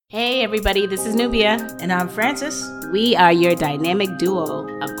Hey everybody, this is Nubia. And I'm Francis. We are your dynamic duo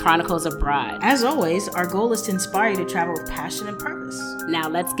of Chronicles Abroad. As always, our goal is to inspire you to travel with passion and purpose. Now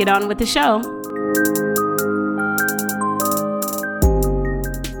let's get on with the show.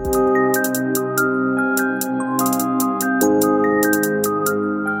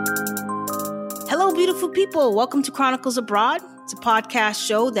 Hello, beautiful people. Welcome to Chronicles Abroad. It's a podcast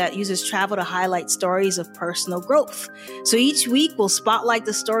show that uses travel to highlight stories of personal growth. So each week, we'll spotlight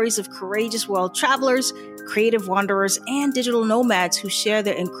the stories of courageous world travelers, creative wanderers, and digital nomads who share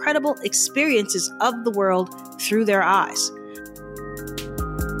their incredible experiences of the world through their eyes.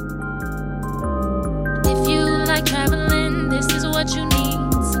 If you like traveling, this is what you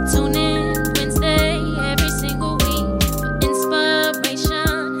need. So tune in Wednesday every single week for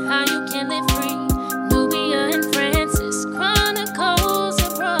inspiration, how you can live free. Nubia and Francis, Chronicles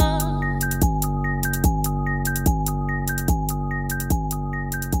Abroad.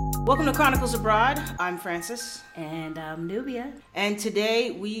 Welcome to Chronicles Abroad. I'm Francis. And I'm Nubia. And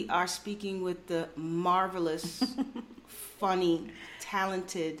today we are speaking with the marvelous, funny,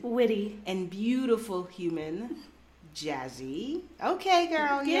 talented, Witty, and beautiful human, Jazzy. Okay,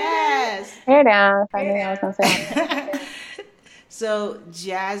 girl. Yes. Hey now. I knew I was gonna say. So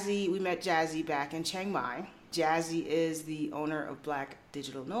Jazzy, we met Jazzy back in Chiang Mai. Jazzy is the owner of Black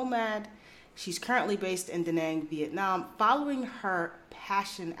Digital Nomad. She's currently based in Da Nang, Vietnam, following her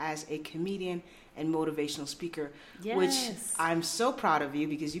passion as a comedian and motivational speaker, which I'm so proud of you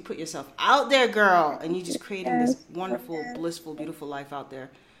because you put yourself out there, girl, and you just creating this wonderful, blissful, beautiful life out there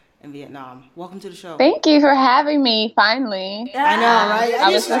in Vietnam. Welcome to the show. Thank you for having me. Finally, I know, right? I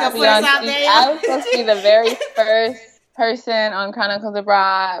was supposed to be the very first person on Chronicles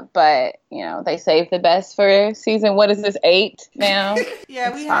Abroad, but you know they saved the best for season. What is this, 8 now?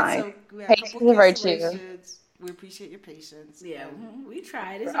 Yeah, we had patience is a virtue. We appreciate your patience. Yeah, we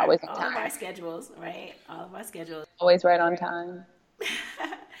tried. It's always all on of time. our schedules, right? All of our schedules. Always right on time.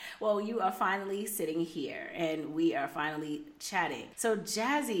 Well, you are finally sitting here, and we are finally chatting. So,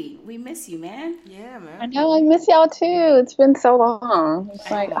 Jazzy, we miss you, man. Yeah, man. I know. I miss y'all too. It's been so long. It's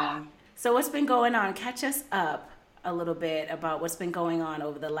like So, what's been going on? Catch us up a little bit about what's been going on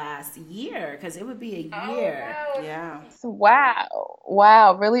over the last year, because it would be a year. Yeah.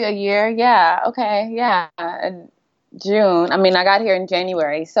 wow, really a year? Yeah. Okay. Yeah. June. I mean, I got here in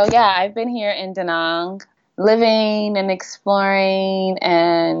January, so yeah, I've been here in Da Nang, living and exploring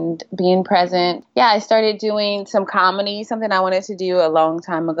and being present. Yeah, I started doing some comedy, something I wanted to do a long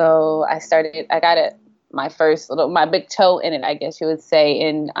time ago. I got my big toe in it, I guess you would say,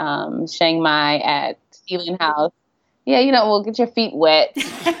 in Chiang Mai at Healing House. Yeah, we'll get your feet wet.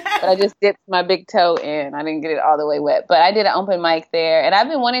 But I just dipped my big toe in. I didn't get it all the way wet. But I did an open mic there. And I've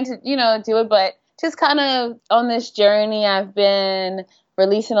been wanting to, do it. But just kind of on this journey, I've been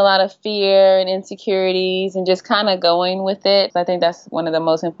releasing a lot of fear and insecurities and just kind of going with it. I think that's one of the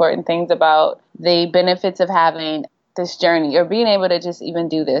most important things about the benefits of having this journey or being able to just even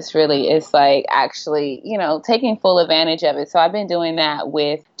do this really is like actually, taking full advantage of it. So I've been doing that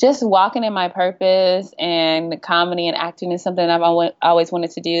with just walking in my purpose, and comedy and acting is something I've always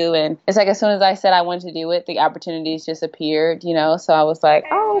wanted to do. And it's like as soon as I said I wanted to do it, the opportunities just appeared, So I was like,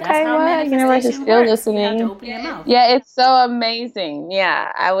 oh, okay, what? Universe is still listening. Yeah, it's so amazing. Yeah,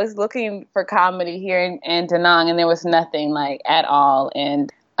 I was looking for comedy here in Da Nang, and there was nothing like at all.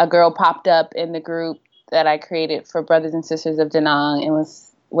 And a girl popped up in the group that I created for Brothers and Sisters of Da Nang, and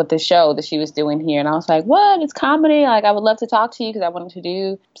was with the show that she was doing here. And I was like, what? It's comedy? Like, I would love to talk to you because I wanted to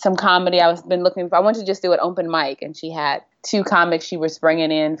do some comedy. I wanted to just do an open mic, and she had 2 comics she was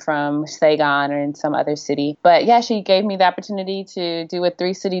bringing in from Saigon or in some other city. But yeah, she gave me the opportunity to do a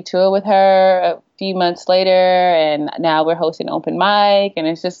 3-city tour with her a few months later, and now we're hosting open mic. And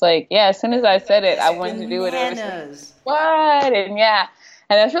it's just like, yeah, as soon as I said it, I wanted to do it. It was just, what? And yeah.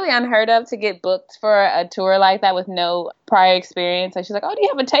 And it's really unheard of to get booked for a tour like that with no prior experience. And she's like, oh, do you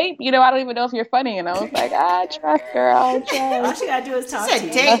have a tape? I don't even know if you're funny. And I was like, trust, girl, trust. All she got to do is talk to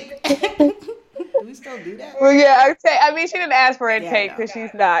you. Tape. Do we still do that? Well, yeah, I mean, she didn't ask for a tape because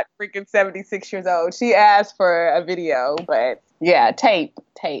she's not freaking 76 years old. She asked for a video, but yeah, tape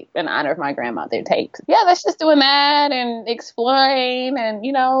in honor of my grandmother, tape. Yeah, that's just doing that and exploring and,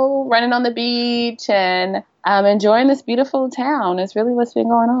 running on the beach and enjoying this beautiful town is really what's been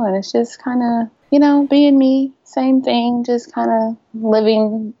going on. It's just kind of, being me, same thing, just kind of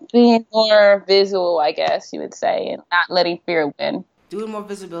living, being more visual, I guess you would say, and not letting fear win. Doing more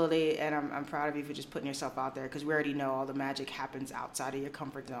visibility, and I'm proud of you for just putting yourself out there because we already know all the magic happens outside of your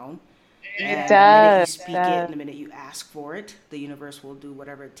comfort zone. And the minute you speak it, and the minute you ask for it, the universe will do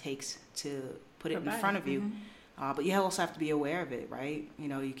whatever it takes to put it in front of you. But you also have to be aware of it, right? You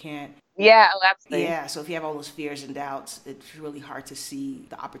know, you can't. Yeah, oh, absolutely. Yeah, so if you have all those fears and doubts, it's really hard to see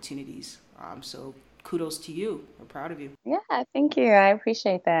the opportunities. So kudos to you. We're proud of you. Yeah, thank you. I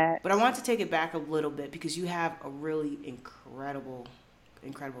appreciate that. But I want to take it back a little bit because you have a really incredible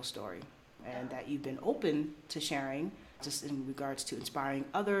story, and that you've been open to sharing just in regards to inspiring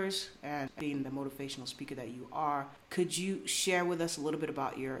others and being the motivational speaker that you are. Could you share with us a little bit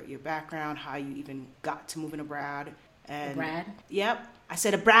about your background, how you even got to moving abroad? And Brad? Yep. I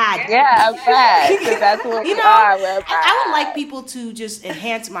said a Brad. Yeah, a Brad, because that's what you we know, are. We're a Brad. I would like people to just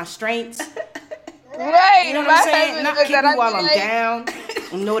enhance my strengths. Right. You know what I'm saying? Not kick me while I'm down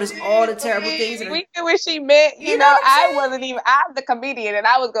and notice all the terrible things. We knew what she meant. You know I'm the comedian, and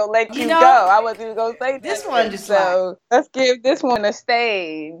I was going to let you go. I wasn't even going to say this one. Just so let's give this one a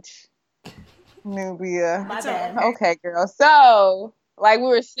stage. Nubia. My bad. Okay, girl. So, like we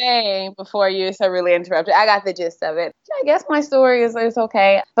were saying before you so really interrupted, I got the gist of it. I guess my story is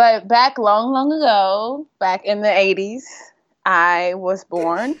okay. But back long ago, back in the 80s, I was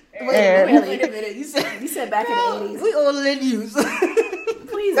born. Wait a minute. You said back in the 80s. We all in news.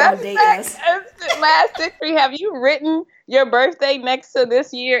 Please don't date us. Last century. Have you written your birthday next to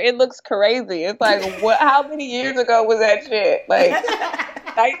this year? It looks crazy. It's like, what? How many years ago was that shit? Like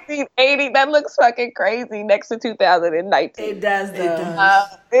 1980. That looks fucking crazy next to 2019. It does, though.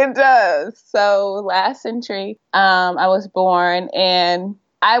 It does. So last century, I was born, and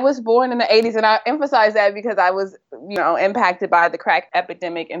I was born in the 80s, and I emphasize that because I was, impacted by the crack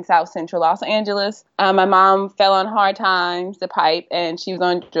epidemic in South Central Los Angeles. My mom fell on hard times, the pipe, and she was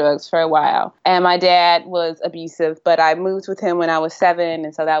on drugs for a while. And my dad was abusive, but I moved with him when I was 7,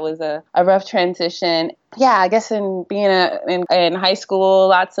 and so that was a rough transition. Yeah, I guess in being in high school,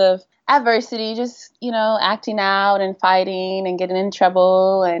 lots of adversity, just, acting out and fighting and getting in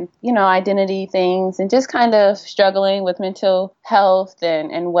trouble and, identity things and just kind of struggling with mental health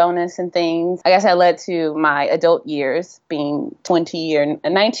and wellness and things. I guess that led to my adult years being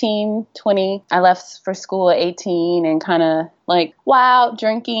 19, 20. I left for school at 18 and kind of wild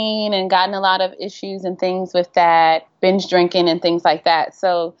drinking and gotten a lot of issues and things with that, binge drinking and things like that.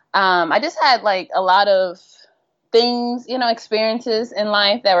 So I just had a lot of things, experiences in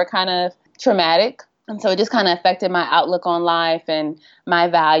life that were kind of traumatic. And so it just kind of affected my outlook on life and my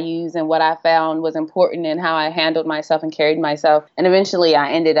values and what I found was important and how I handled myself and carried myself. And eventually I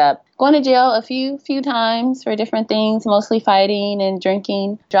ended up going to jail a few times for different things, mostly fighting and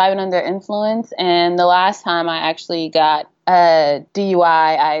drinking, driving under influence. And the last time I actually got a DUI,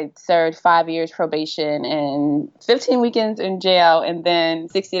 I served 5 years probation and 15 weekends in jail and then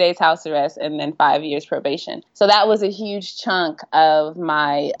 60 days house arrest and then 5 years probation. So that was a huge chunk of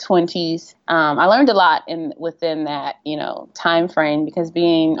my 20s. I learned a lot within that, time frame because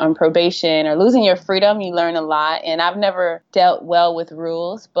being on probation or losing your freedom, you learn a lot. And I've never dealt well with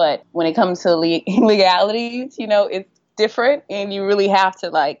rules, but when it comes to legalities, it's different and you really have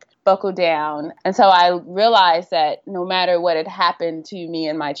to buckle down. And so I realized that no matter what had happened to me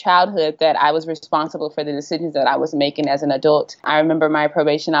in my childhood, that I was responsible for the decisions that I was making as an adult. I remember my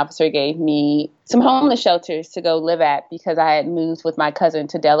probation officer gave me some homeless shelters to go live at because I had moved with my cousin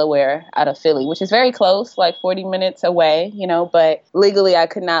to Delaware out of Philly, which is very close, 40 minutes away, but legally I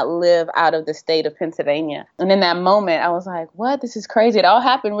could not live out of the state of Pennsylvania. And in that moment, I was like, what? This is crazy. It all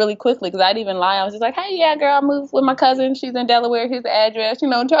happened really quickly because I didn't even lie. I was just like, hey, yeah, girl, I moved with my cousin. She's in Delaware. Here's the address,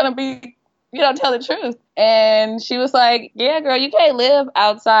 trying to be, tell the truth. And she was like, yeah, girl, you can't live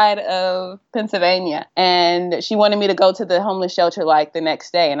outside of Pennsylvania. And she wanted me to go to the homeless shelter the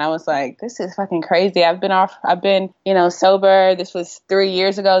next day. And I was like, this is fucking crazy. I've been, sober. This was 3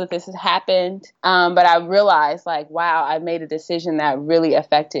 years ago that this has happened. But I realized wow, I made a decision that really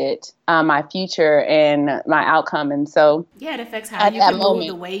affected my future and my outcome. And so yeah, it affects how you can move,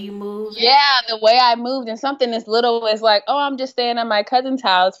 the way you move. Yeah, the way I moved. And something as little as I'm just staying at my cousin's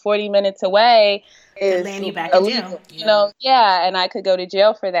house 40 minutes away is land you back in jail. And I could go to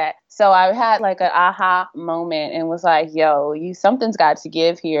jail for that. So I had an aha moment and was like, yo, something's got to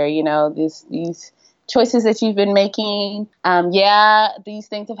give here. These choices that you've been making. These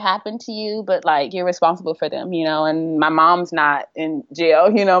things have happened to you, but you're responsible for them, and my mom's not in jail,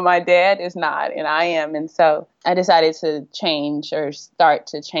 my dad is not, and I am. And so I decided to change or start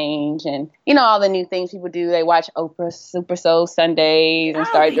to change. And, all the new things people do, they watch Oprah Super Soul Sundays and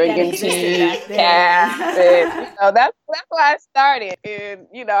start drinking tea, cast. And, that's why I started. And,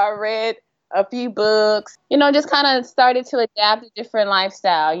 I read a few books, just kind of started to adapt a different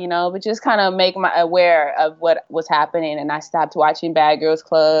lifestyle, but just kind of make my aware of what was happening. And I stopped watching Bad Girls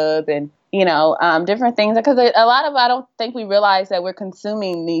Club and, different things, because a lot of, I don't think we realize that we're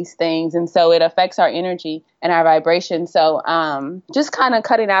consuming these things. And so it affects our energy and our vibration. So just kind of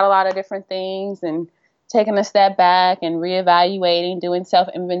cutting out a lot of different things and taking a step back and reevaluating, doing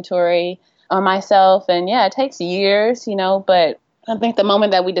self-inventory on myself. And yeah, it takes years, but I think the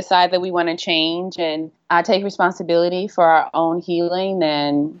moment that we decide that we want to change and take responsibility for our own healing,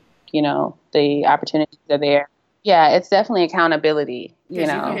 then, the opportunities are there. Yeah, it's definitely accountability, you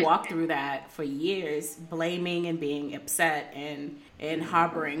can walk through that for years, blaming and being upset and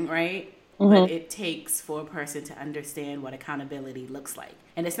harboring, right? Mm-hmm. But it takes for a person to understand what accountability looks like.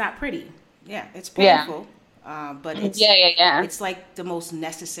 And it's not pretty. Yeah, it's painful. Yeah. But it's yeah. It's like the most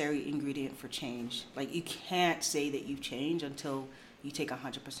necessary ingredient for change. Like, you can't say that you've changed until you take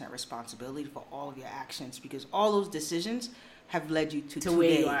 100% responsibility for all of your actions, because all those decisions have led you to where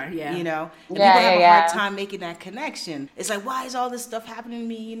today, you are. Yeah. And people have a hard time making that connection. It's like, why is all this stuff happening to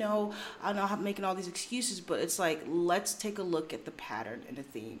me? I know I'm making all these excuses, but it's like, let's take a look at the pattern and the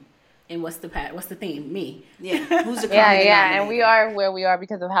theme. And what's the theme? Me. Yeah. Who's the and we are where we are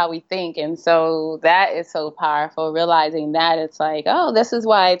because of how we think. And so that is so powerful, realizing that it's like, oh, this is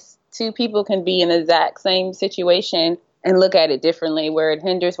why two people can be in the exact same situation and look at it differently, where it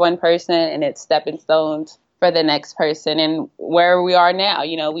hinders one person and it's stepping stones for the next person. And where we are now,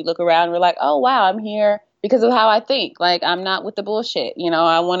 we look around and we're like, oh, wow, I'm here because of how I think. Like, I'm not with the bullshit.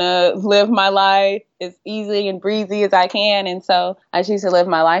 I want to live my life as easy and breezy as I can. And so I choose to live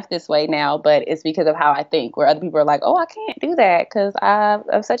my life this way now, but it's because of how I think, where other people are like, oh, I can't do that because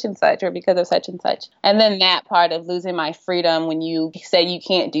of such and such, or because of such and such. And then that part of losing my freedom, when you say you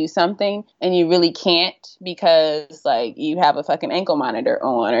can't do something and you really can't because like you have a fucking ankle monitor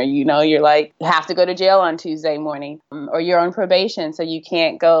on, or, you're like, you have to go to jail on Tuesday morning, or you're on probation. So you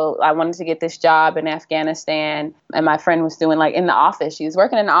can't go. I wanted to get this job in Afghanistan, and my friend was doing like in the office. She was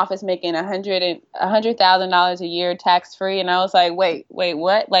working in the office making $100,000 a year tax free. And I was like, wait,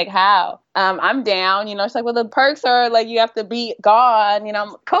 what? Like, how? I'm down, it's like, well, the perks are like, you have to be gone,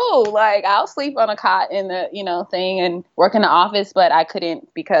 I'm cool. Like, I'll sleep on a cot in the, thing and work in the office, but I couldn't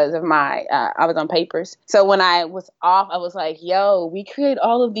because of my, I was on papers. So when I was off, I was like, yo, we create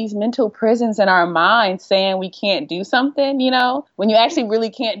all of these mental prisons in our minds saying we can't do something, when you actually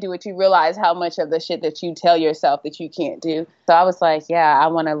really can't do it, you realize how much of the shit that you tell yourself that you can't do. So I was like, yeah, I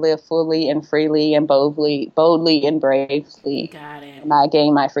want to live fully and freely and boldly and bravely. Got it. And I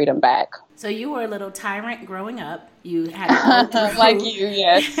gained my freedom back. So you were a little tyrant growing up. You had to go through. Like you,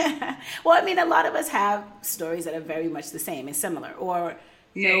 yes. Well, I mean, a lot of us have stories that are very much the same and similar, or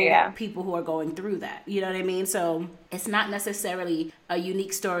people who are going through that. You know what I mean? So it's not necessarily a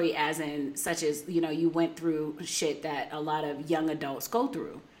unique story, as in such as, you went through shit that a lot of young adults go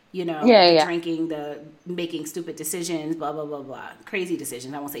through. Drinking, the making stupid decisions, blah, blah, blah, blah. Crazy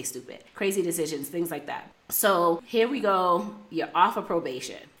decisions. I won't say stupid. Crazy decisions, things like that. So here we go. You're off of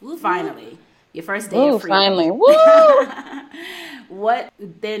probation. Woo, finally. Your first day of freedom. Finally. Woo! What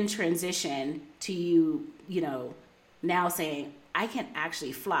then transitioned to you, now saying, I can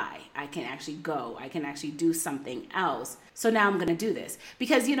actually fly. I can actually go. I can actually do something else. So now I'm going to do this.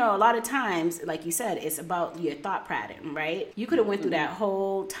 Because, a lot of times, like you said, it's about your thought pattern, right? You could have went through that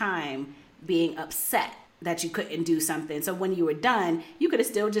whole time being upset that you couldn't do something. So when you were done, you could have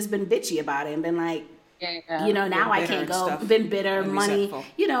still just been bitchy about it and been like, now I can't go. Been bitter, money,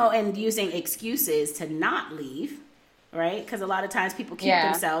 and using excuses to not leave. Right? Because a lot of times people keep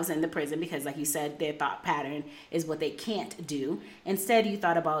themselves in the prison because, like you said, their thought pattern is what they can't do. Instead, you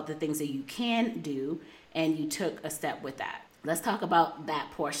thought about the things that you can do, and you took a step with that. Let's talk about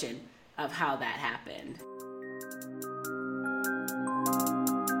that portion of how that happened.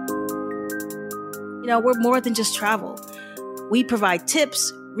 We're more than just travel. We provide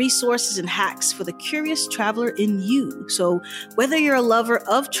tips, resources, and hacks for the curious traveler in you. So whether you're a lover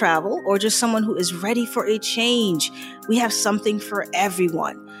of travel or just someone who is ready for a change, we have something for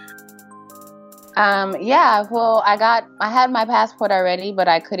everyone. Well, I had my passport already, but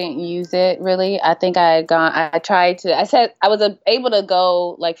I couldn't use it really. I think I said I was able to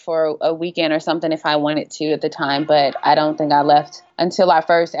go like for a weekend or something if I wanted to at the time, but I don't think I left until our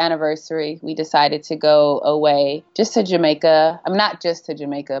first anniversary. We decided to go away just to Jamaica. I'm not just to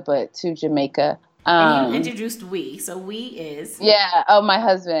Jamaica, but to Jamaica. And you introduced we. So we is... Yeah. Oh, my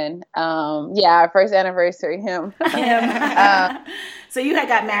husband. Our first anniversary, him. So you had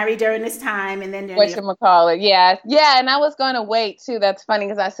got married during this time, and then whatchamacallit, yeah, and I was going to wait too. That's funny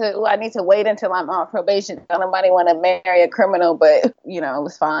because I said, I need to wait until I'm on probation. Don't nobody want to marry a criminal, but it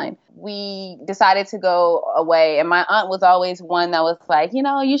was fine. We decided to go away, and my aunt was always one that was like,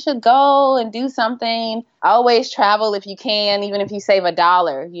 you should go and do something. Always travel if you can, even if you save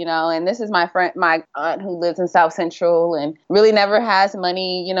 $1, and this is my my aunt who lives in South Central and really never has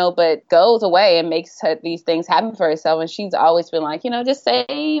money, but goes away and makes these things happen for herself. And she's always been like, just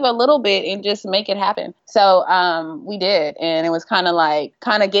save a little bit and just make it happen. So we did. And it was kind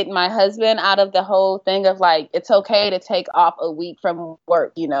of getting my husband out of the whole thing of like, it's okay to take off a week from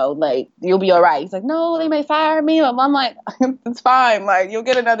work, like you'll be all right. He's like, no, they may fire me. I'm like, it's fine. Like you'll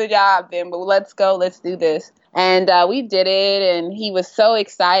get another job then, but let's go. Let's do this. And we did it, and he was so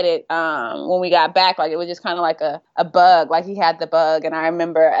excited when we got back. Like, it was just kind of like a bug, like he had the bug. And I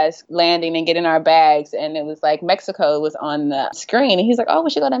remember us landing and getting our bags, and it was like Mexico was on the screen. And he's like, oh, we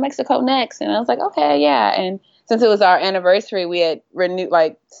should go to Mexico next. And I was like, okay, yeah. And since it was our anniversary, we had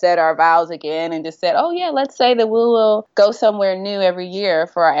said our vows again and just said, oh, yeah, let's say that we will go somewhere new every year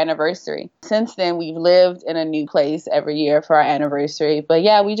for our anniversary. Since then, we've lived in a new place every year for our anniversary. But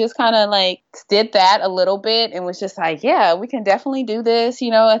yeah, we just kind of did that a little bit and was just like, yeah, we can definitely do this.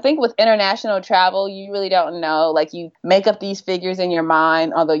 I think with international travel, you really don't know. Like, you make up these figures in your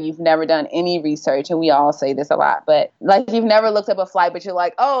mind, although you've never done any research. And we all say this a lot, but you've never looked up a flight, but you're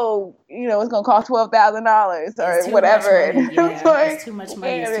like, oh, it's going to cost $12,000 or whatever. It's too much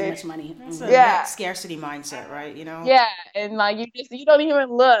money. It's too much money. That scarcity mindset, right? Yeah, and you don't even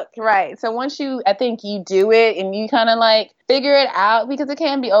look, right? So once I think you do it and you kind of figure it out, because it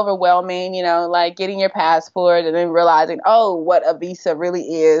can be overwhelming, getting your passport and then realizing, oh, what a visa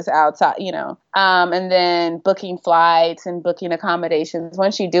really is outside, and then booking flights and booking accommodations.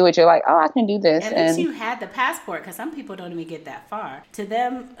 Once you do it, you're like, oh, I can do this. At least you had the passport, because some people don't even get that far. To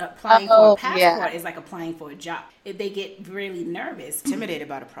them, applying for a passport is like applying for a job. They get really nervous. Intimidated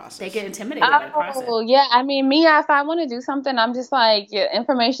by the process. They get intimidated by the process. Oh, yeah. I mean, me, if I want to do something, I'm just like, yeah,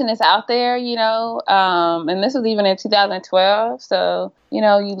 information is out there, and this was even in 2012. So, you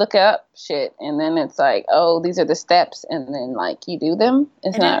look up shit and then it's like, oh, these are the steps. And then you do them.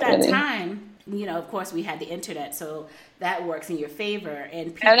 It's and not at that really. time, of course we had the internet, so that works in your favor.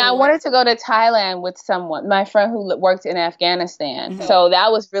 And I wanted to go to Thailand with someone, my friend who worked in Afghanistan. Mm-hmm. So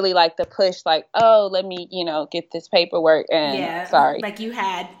that was really the push, oh, let me, get this paperwork. And sorry. You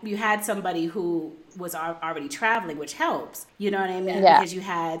had somebody who was already traveling, which helps. You know what I mean? Yeah. Because you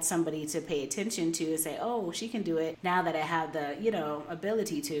had somebody to pay attention to and say, oh, she can do it. Now that I have the,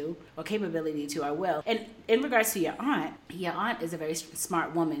 ability to or capability to, I will. And in regards to your aunt is a very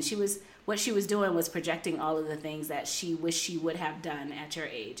smart woman. What she was doing was projecting all of the things that she wished she would have done at your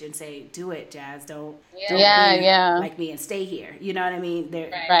age and say, do it, Jazz. Don't be like me and stay here. You know what I mean?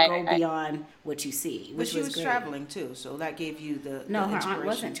 Go beyond what you see. But she was traveling too, so that gave you the No, her inspiration. Aunt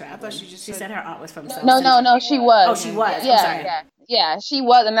wasn't traveling. She said her aunt was from South No, Central. she was. Oh, she was. Yeah, I'm sorry. Yeah, she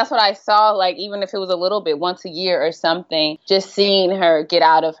was. And that's what I saw, even if it was a little bit, once a year or something, just seeing her get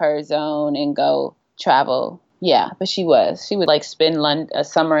out of her zone and go travel. Yeah, but she would spend a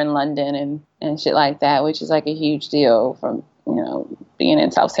summer in London and shit like that, which is a huge deal from, being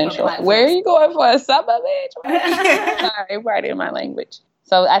in South Central. Where are you going for a summer, bitch? Sorry, right in my language.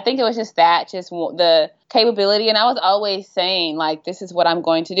 So I think it was just the capability. And I was always saying, this is what I'm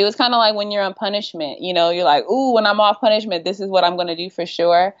going to do. It's kind of like when you're on punishment, you're like, ooh, when I'm off punishment, this is what I'm going to do for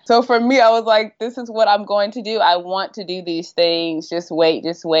sure. So for me, I was like, this is what I'm going to do. I want to do these things. Just wait.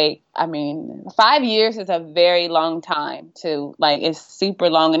 I mean, 5 years is a very long time to it's super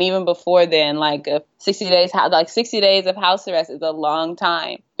long. And even before then, 60 days of house arrest is a long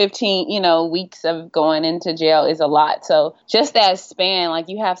time. 15, weeks of going into jail is a lot. So just that span,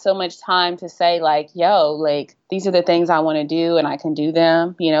 you have so much time to say yo, these are the things I want to do and I can do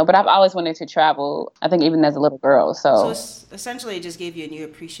them, but I've always wanted to travel, I think even as a little girl. So essentially it just gave you a new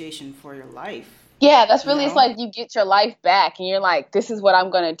appreciation for your life. Yeah, that's really, it's you get your life back and you're like, this is what I'm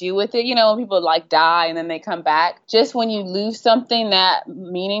going to do with it. When people die and then they come back, just when you lose something that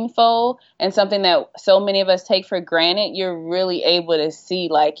meaningful and something that so many of us take for granted, you're really able to see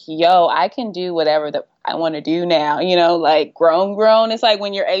yo, I can do whatever I want to do now, grown. It's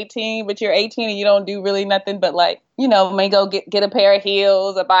when you're 18, but you're 18 and you don't do really nothing but may go get a pair of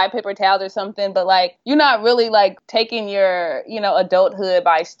heels or buy paper towels or something. But you're not really taking your, adulthood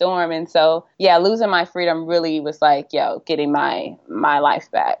by storm. And so, yeah, losing my freedom really was getting my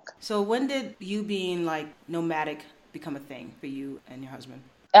life back. So when did you being nomadic become a thing for you and your husband?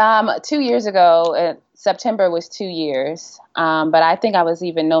 2 years ago, September was 2 years. But I think I was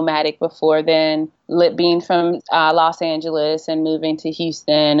even nomadic before then, being from Los Angeles and moving to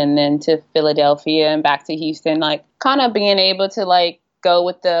Houston and then to Philadelphia and back to Houston, like kind of being able to like go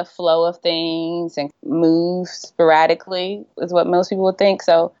with the flow of things and move sporadically is what most people would think.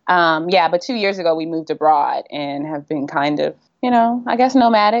 So, but 2 years ago we moved abroad and have been kind of, I guess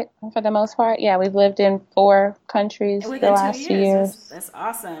nomadic for the most part. Yeah, we've lived in 4 countries the last 2 years. That's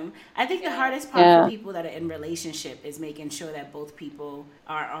awesome. I think the hardest part for people that are in relationship is making sure that both people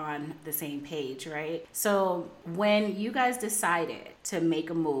are on the same page, right? So when you guys decided to make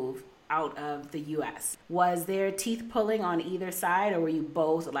a move out of the U.S., was there teeth pulling on either side, or were you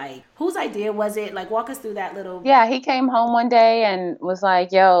both like, whose idea was it? Like, walk us through that little... Yeah, he came home one day and was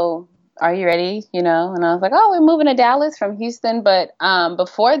like, yo, are you ready? And I was like, oh, we're moving to Dallas from Houston. But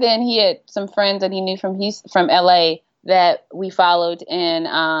before then, he had some friends that he knew from LA that we followed.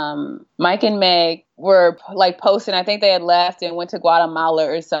 And Mike and Meg were like posting. I think they had left and went to Guatemala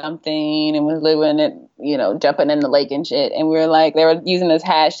or something and was living it, jumping in the lake and shit. And we were like, they were using this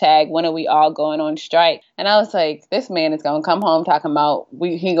hashtag, when are we all going on strike? And I was like, this man is going to come home talking about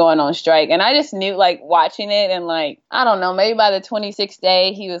he going on strike. And I just knew, like, watching it and like, I don't know, maybe by the 26th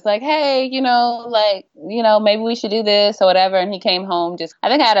day, he was like, hey, maybe we should do this or whatever. And he came home I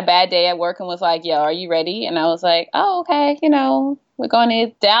think I had a bad day at work and was like, yo, are you ready? And I was like, oh, okay, we're going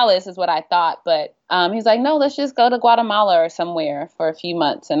to Dallas is what I thought. But he's like, no, let's just go to Guatemala or somewhere for a few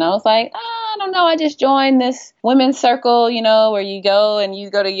months. And I was like, I don't know. I just joined this women's circle, where you go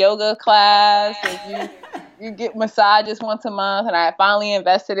to yoga class and you get massages once a month. And I finally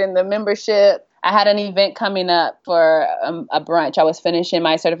invested in the membership. I had an event coming up for a brunch. I was finishing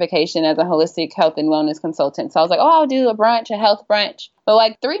my certification as a holistic health and wellness consultant. So I was like, I'll do a health brunch. But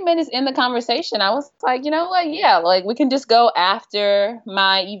like 3 minutes in the conversation, I was like, you know what? Yeah, like we can just go after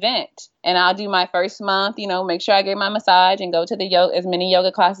my event and I'll do my first month, make sure I get my massage and go to the as many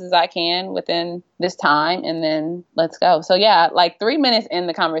yoga classes as I can within this time. And then let's go. So yeah, like 3 minutes in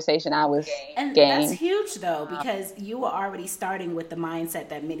the conversation, I was game. That's huge though, because you were already starting with the mindset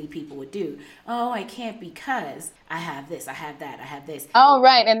that many people would do. Oh, I can't because I have this, I have that, I have this. Oh,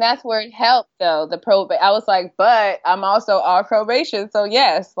 right. And that's where it helped though. I was like, but I'm also on probation. So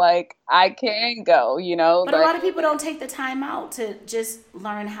yes, like I can go, But a lot of people don't take the time out to just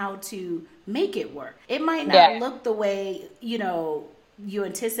learn how to make it work. It might not look the way, you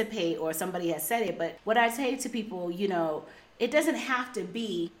anticipate or somebody has said it. But what I say to people, it doesn't have to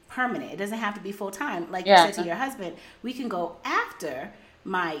be permanent. It doesn't have to be full time. Like you said to your husband, we can go after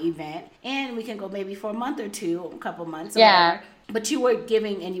my event and we can go maybe for a month or two, a couple months or whatever. But you were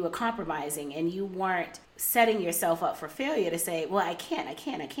giving and you were compromising and you weren't setting yourself up for failure to say, well, I can't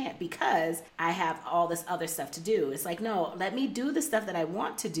because I have all this other stuff to do. It's like, no, let me do the stuff that I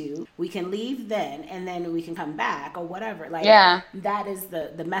want to do. We can leave then and then we can come back or whatever. Like, that is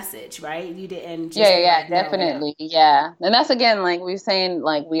the message, right? You didn't just definitely. Yeah. And that's again, like we were saying,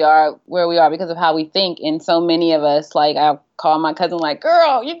 like we are where we are because of how we think. And so many of us, like I call my cousin like,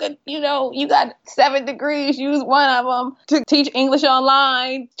 girl, you could, you got 7 degrees, use one of them to teach English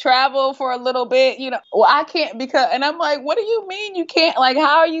online, travel for a little bit, well, I can't and I'm like, what do you mean you can't? Like,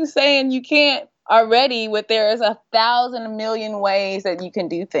 how are you saying you can't already there's 1,000 million ways that you can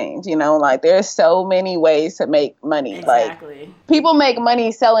do things, like there's so many ways to make money. Exactly. Like people make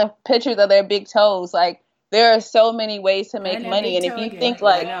money selling pictures of their big toes. Like there are so many ways to make money. And if you think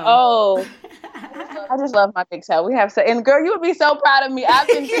like, oh, I just love my big toe. We have and girl, you would be so proud of me. I've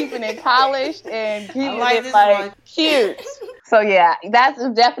been keeping it polished and keeping it like cute. So yeah, that's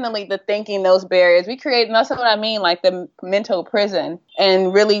definitely the thinking, those barriers we create. And that's what I mean, like the mental prison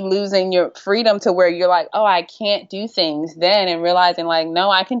and really losing your freedom to where you're like, oh, I can't do things then. And realizing like, no,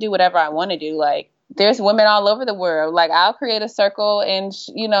 I can do whatever I want to do. Like there's women all over the world. Like I'll create a circle and,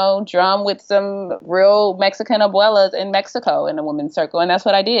 drum with some real Mexican abuelas in Mexico in a women's circle. And that's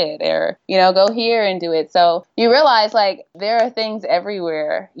what I did. Or, go here and do it. So you realize like there are things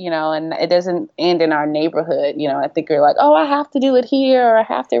everywhere, and it doesn't end in our neighborhood. I think you're like, oh, I have to do it here or I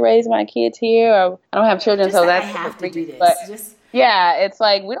have to raise my kids here or I don't have children. So that's I have to do this. But, yeah, it's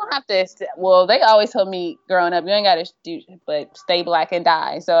like we don't have to. Well, they always told me growing up, you ain't got to do but stay black and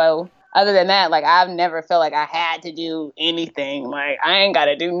die. So other than that, like, I've never felt like I had to do anything. Like, I ain't got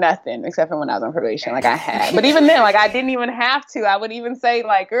to do nothing except for when I was on probation. Like, I had. But even then, like, I didn't even have to. I would even say,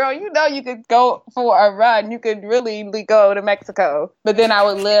 like, girl, you could go for a run. You could really go to Mexico. But then I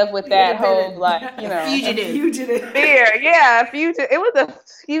would live with that whole, like, fugitive fear. Yeah, fugitive. It was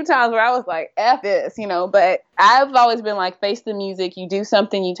a few times where I was like, F this, But I've always been like, face the music. You do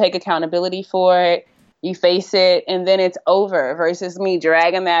something, you take accountability for it. you face it and then it's over versus me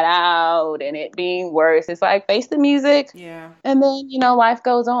dragging that out and it being worse. It's like face the music. Yeah. And then, life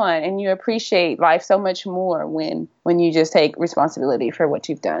goes on and you appreciate life so much more when you just take responsibility for what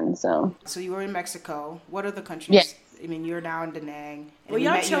you've done. So you were in Mexico. What are the countries? I mean, you're now in Da Nang. Well,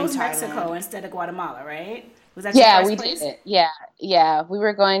 y'all chose Mexico instead of Guatemala, right? Was that your first place? Did. Yeah. We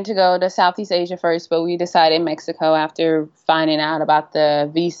were going to go to Southeast Asia first, but we decided Mexico after finding out about the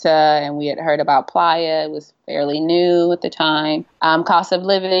visa, and we had heard about Playa. It was fairly new at the time. Cost of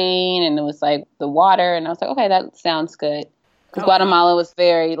living, and it was like the water, and I was like, okay, that sounds good. Because Guatemala was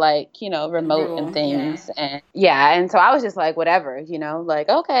very remote Rural, and things. And so I was just like, whatever,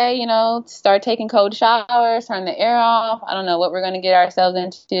 okay, start taking cold showers, turn the air off. I don't know what we're going to get ourselves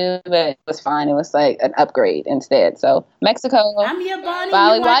into, but it was fine. It was like an upgrade instead. So Mexico. I'm your Bonnie,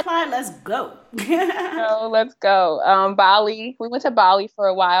 Bali, my Clyde, let's go. Let's go. Bali. We went to Bali for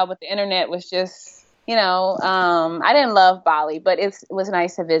a while, but the internet was just, I didn't love Bali, but it was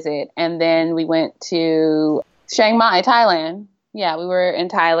nice to visit. And then we went to Chiang Mai, Thailand. Yeah, we were in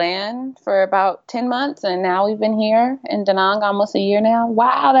Thailand for about 10 months, and now we've been here in Da Nang almost a year now.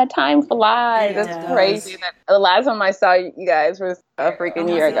 Wow, that time flies. That's crazy. The last time I saw you guys was a freaking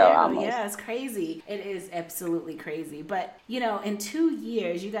year ago almost. Yeah, it's crazy. It is absolutely crazy. But, in 2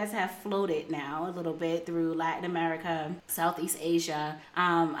 years, you guys have floated now a little bit through Latin America, Southeast Asia.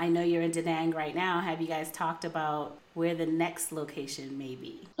 I know you're in Da Nang right now. Have you guys talked about where the next location may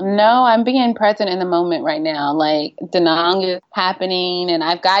be? No, I'm being present in the moment right now. Like, Da Nang is happening, and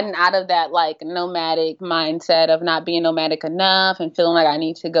I've gotten out of that nomadic mindset of not being nomadic enough and feeling like I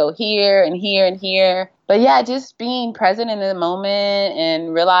need to go here and here and here. But yeah, just being present in the moment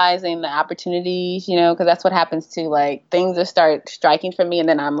and realizing the opportunities, because that's what happens too. Things will start striking for me, and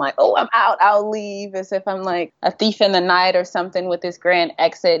then I'm like, oh, I'm out, I'll leave, as if I'm like a thief in the night or something with this grand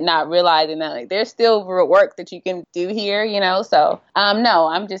exit, not realizing that there's still work that you can do here, So no,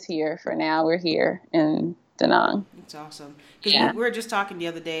 I'm just here for now. We're here in Da Nang. It's awesome. Because we were just talking the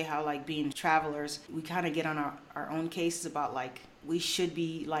other day how being travelers, we kind of get on our own cases about we should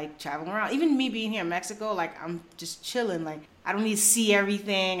be traveling around. Even me being here in Mexico, I'm just chilling. I don't need to see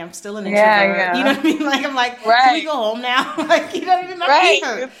everything. I'm still an introvert. Yeah. You know what I mean? I'm right. Can we go home now? You don't even know right.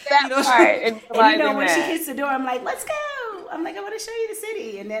 her. It's that part. And when she hits the door, I'm like, let's go. I'm like, I want to show you the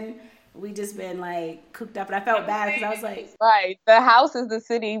city. And then we just been cooked up, and I felt bad because I was like, right, the house is the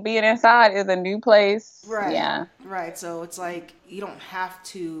city, being inside is a new place. Right. Yeah. Right. So it's you don't have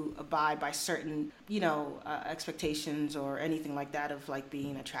to abide by certain, expectations or anything like that of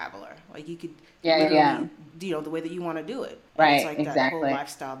being a traveler. You could the way that you want to do it. Right. And it's exactly. that whole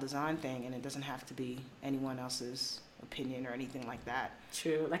lifestyle design thing, and it doesn't have to be anyone else's opinion or anything like that.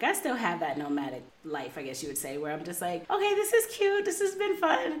 True. I still have that nomadic life, I guess you would say, where I'm just okay, this is cute. This has been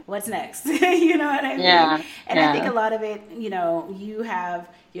fun. What's next? You know what I mean? Yeah. And I think a lot of it, you have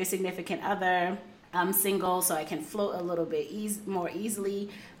your significant other. I'm single, so I can float a little bit more easily,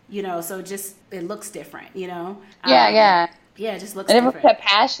 so just it looks different, Yeah, it just looks different. And different. it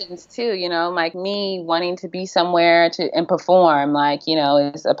passions too, like me wanting to be somewhere and perform,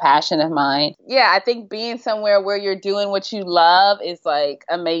 is a passion of mine. Yeah, I think being somewhere where you're doing what you love is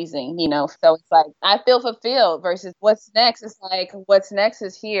amazing, So it's I feel fulfilled versus what's next. It's what's next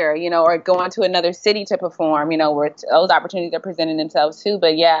is here, or going to another city to perform, where those opportunities are presenting themselves too.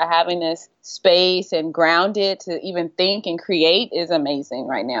 But yeah, having this space and grounded to even think and create is amazing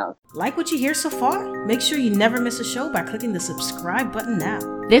right now. Like what you hear so far? Make sure you never miss a show by clicking the subscribe button now.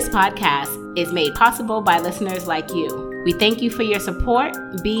 This podcast is made possible by listeners like you. We thank you for your support.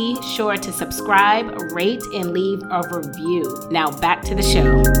 Be sure to subscribe, rate, and leave a review. Now back to the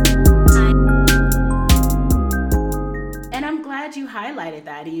show. And I'm glad you highlighted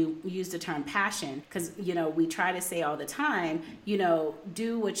that. You used the term passion because, we try to say all the time,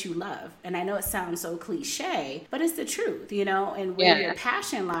 do what you love. And I know it sounds so cliche, but it's the truth, and where your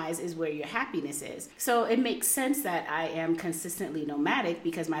passion lies is where your happiness is. So it makes sense that I am consistently nomadic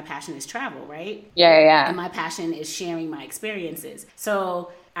because my passion is travel, right? Yeah. And my passion is sharing my experiences.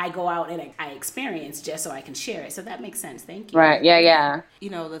 So I go out and I experience just so I can share it. So that makes sense. Thank you. Right. Yeah.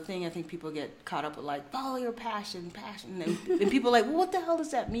 The thing I think people get caught up with follow your passion. And people are well, what the hell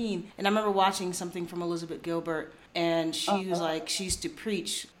does that mean? And I remember watching something from Elizabeth Gilbert, and she was she used to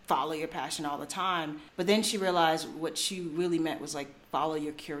preach follow your passion all the time. But then she realized what she really meant was follow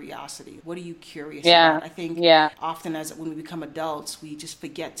your curiosity. What are you curious about? I think often when we become adults, we just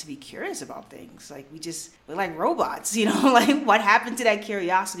forget to be curious about things. We're like robots, what happened to that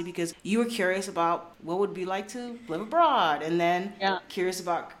curiosity? Because you were curious about what would it be like to live abroad, and then curious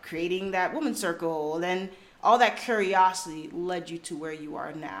about creating that women's circle, and then all that curiosity led you to where you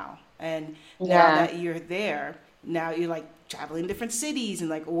are now. And now Yeah. that you're there, now you're like traveling different cities and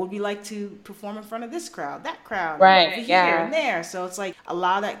like, what would we like to perform in front of this crowd, that crowd, Right, over here yeah. and there. So it's like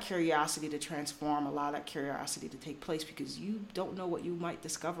allow that curiosity to transform, allow that curiosity to take place, because you don't know what you might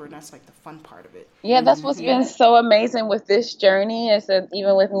discover, and that's like the fun part of it. Yeah, that's what's been so amazing with this journey is that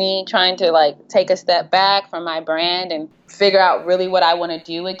even with me trying to like take a step back from my brand and figure out really what I want to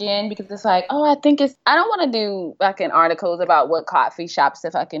do again, because it's like, oh, I don't want to do fucking articles about what coffee shops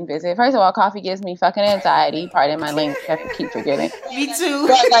to fucking visit. First of all, coffee gives me fucking anxiety. Pardon my language, I keep forgetting. Me too.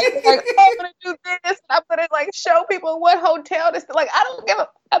 But like, oh, I'm gonna do this. I'm gonna like show people what hotel this. Like, I don't give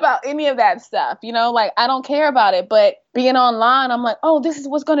about any of that stuff. You know, like I don't care about it. But being online, I'm like, oh, this is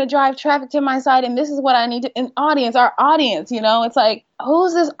what's gonna drive traffic to my site, and this is what I need to. An audience, our audience. You know, it's like,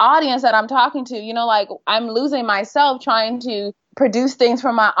 who's this audience that I'm talking to? You know, like I'm losing myself trying to produce things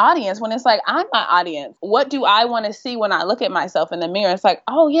for my audience when it's like, I'm my audience. What do I want to see when I look at myself in the mirror? It's like,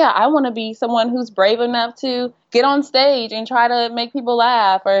 oh yeah, I want to be someone who's brave enough to get on stage and try to make people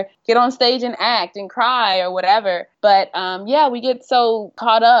laugh, or get on stage and act and cry or whatever. But yeah, we get so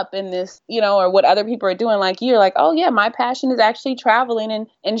caught up in this, you know, or what other people are doing. Like you're like, oh yeah, my passion is actually traveling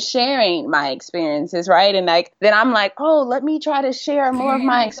and sharing my experiences, right? And like then I'm like, oh, let me try to share more of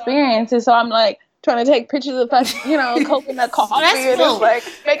my experiences. So I'm like trying to take pictures of, you know, coconut coffee, and it's like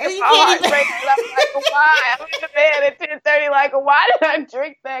making my heart break. And I'm like, why? I'm in the bed at 10:30. Like, why did I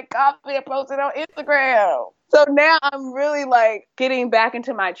drink that coffee and post it on Instagram? So now I'm really like getting back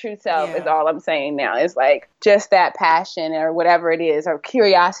into my true self is all I'm saying now. It's like just that passion or whatever it is, or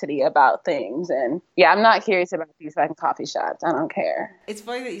curiosity about things. And yeah, I'm not curious about these fucking coffee shops. I don't care. It's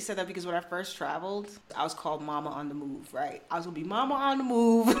funny that you said that, because when I first traveled, I was called Mama on the Move, right? I was going to be Mama on the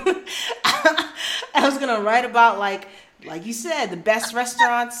Move. I was going to write about like you said, the best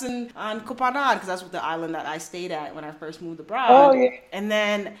restaurants on Koh Phangan, because that's the island that I stayed at when I first moved abroad. Oh, yeah. And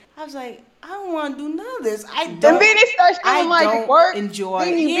then I was like, I don't want to do none of this. And then it starts feeling like work. Enjoy.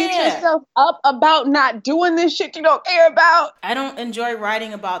 Then you beat yourself up about not doing this shit you don't care about. I don't enjoy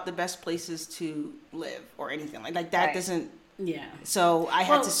writing about the best places to live or anything like that. Doesn't. Yeah. So I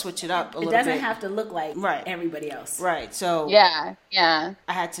had to switch it up a little bit. It doesn't have to look like everybody else. Right. So yeah.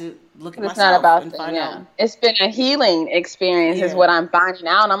 I had to look at myself. It's not about and find out. It's been a healing experience is what I'm finding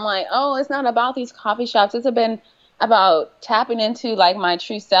out. And I'm like, oh, it's not about these coffee shops. It's been about tapping into like my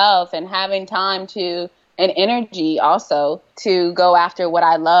true self and having time to, and energy also to go after what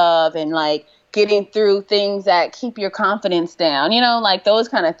I love, and like getting through things that keep your confidence down, you know, like those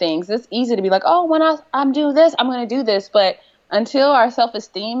kind of things. It's easy to be like, oh, when I'm doing this, I'm going to do this. But until our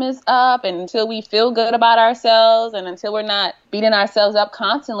self-esteem is up, and until we feel good about ourselves, and until we're not beating ourselves up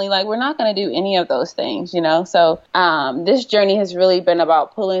constantly, like we're not going to do any of those things, you know? So this journey has really been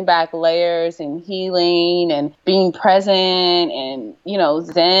about pulling back layers and healing and being present and, you know,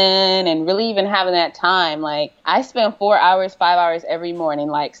 zen, and really even having that time. Like I spend 4 hours, 5 hours every morning,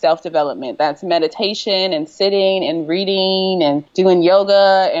 like self-development. That's meditation and sitting and reading and doing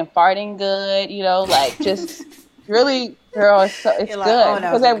yoga and farting good, you know, like just really, girl, it's good.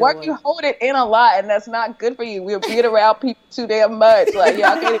 Because at work, you hold it in a lot, and that's not good for you. We'll beat around people too damn much. Like,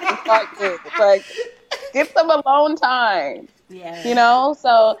 y'all can't even talk good. It's like, get some alone time. Yeah. You know?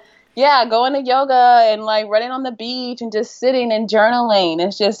 So, yeah, going to yoga and like running on the beach and just sitting and journaling.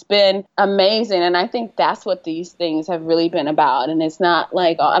 It's just been amazing. And I think that's what these things have really been about. And it's not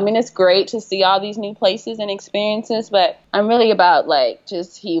like, I mean, it's great to see all these new places and experiences, but I'm really about like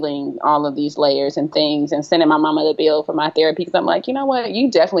just healing all of these layers and things, and sending my mama the bill for my therapy, because I'm like, you know what? You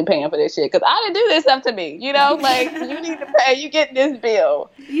definitely paying for this shit, because I didn't do this stuff to me. You know, like you need to pay. You get this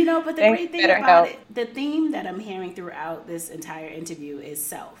bill. You know, but the great thing about it, the theme that I'm hearing throughout this entire interview is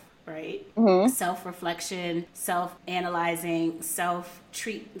self. Right? Mm-hmm. Self-reflection, self-analyzing,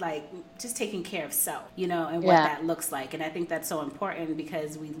 like just taking care of self, you know, and what that looks like. And I think that's so important,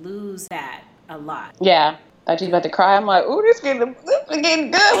 because we lose that a lot. Yeah. I thought you were about to cry. I'm like, ooh, this is getting good. We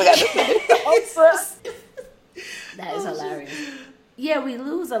got this. That is hilarious. Yeah, we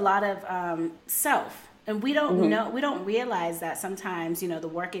lose a lot of self. And we don't know, we don't realize that sometimes, you know, the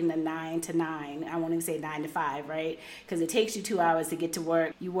working the 9 to 9, I won't even say 9 to 5, right? Because it takes you 2 hours to get to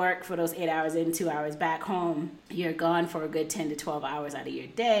work. You work for those 8 hours and 2 hours back home. You're gone for a good 10 to 12 hours out of your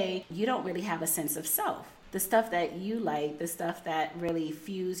day. You don't really have a sense of self. The stuff that you like, the stuff that really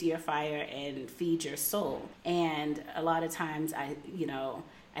fuels your fire and feeds your soul. And a lot of times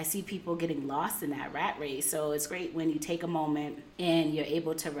I see people getting lost in that rat race. So it's great when you take a moment and you're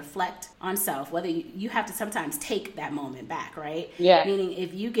able to reflect on self, whether you have to sometimes take that moment back, right? Yeah. Meaning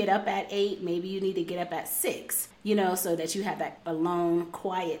if you get up at 8, maybe you need to get up at 6, so that you have that alone,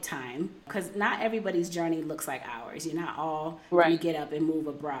 quiet time. Because not everybody's journey looks like ours. You're not all going to get up and move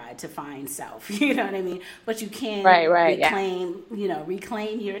abroad to find self. You know what I mean? But you can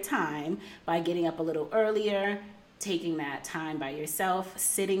reclaim your time by getting up a little earlier, taking that time by yourself,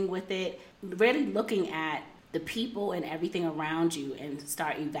 sitting with it, really looking at the people and everything around you and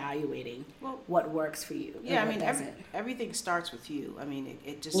start evaluating what works for you. Yeah, I mean, everything starts with you. I mean,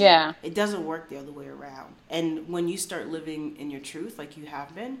 it just, it doesn't work the other way around. And when you start living in your truth, like you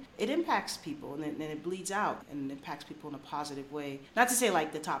have been, it impacts people and then it bleeds out and impacts people in a positive way. Not to say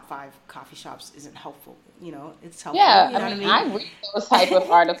like the top 5 coffee shops isn't helpful. It's helpful. Yeah, you know I mean, what I mean? I read those type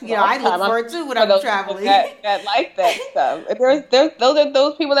of articles. I look for it too when I'm traveling. That like that stuff.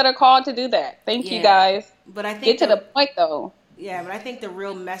 Those people that are called to do that. Thank you guys. But I think get to the point though. Yeah, but I think the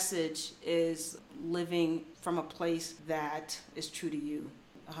real message is living from a place that is true to you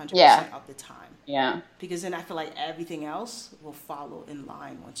 100% of the time. Yeah. Because then I feel like everything else will follow in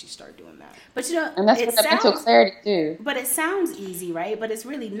line once you start doing that. But and that's what the mental clarity too. But it sounds easy, right? But it's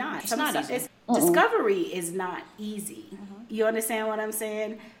really not. It's not easy. Discovery is not easy. You understand what I'm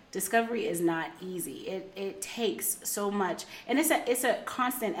saying? Discovery is not easy. It takes so much, and it's a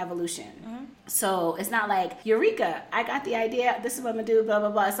constant evolution. So it's not like, eureka, I got the idea, this is what I'm gonna do, blah blah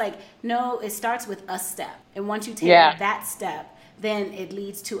blah. It's like, no, it starts with a step, and once you take that step, then it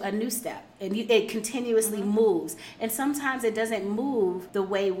leads to a new step, and it continuously moves. And sometimes it doesn't move the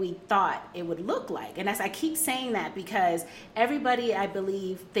way we thought it would look like. And I keep saying that because everybody, I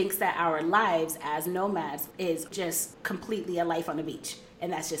believe, thinks that our lives as nomads is just completely a life on the beach.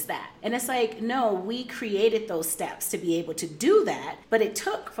 And that's just that. And it's like, no, we created those steps to be able to do that, but it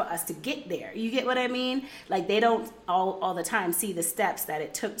took for us to get there. You get what I mean? Like, they don't all the time see the steps that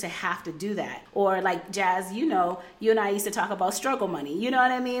it took to have to do that. Or like, Jazz, you and I used to talk about struggle money. You know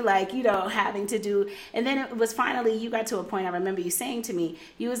what I mean? Like, having to do, and then it was finally, you got to a point, I remember you saying to me,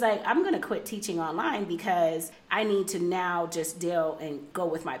 you was like, I'm going to quit teaching online because I need to now just deal and go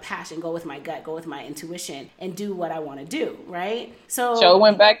with my passion, go with my gut, go with my intuition, and do what I want to do, right? So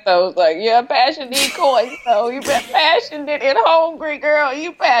went back though, like, you're passionate in coin, so you've been passionate and hungry, girl.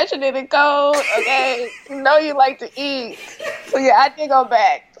 You passionate in cold, okay? You like to eat. So yeah, I did go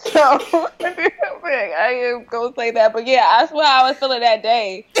back. So I am gonna say that. But yeah, that's what I was feeling that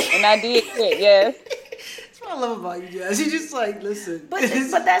day. And I did quit, yes. That's what I love about you, Jazz. You just like, listen. But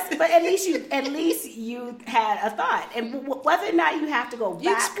at least you had a thought. And whether or not you have to go back.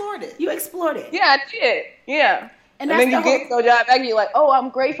 You explored it. Yeah, I did. Yeah. And then you get your job back and you're like, oh,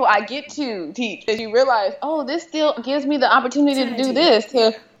 I'm grateful I get to teach. Because you realize, oh, this still gives me the opportunity to do this,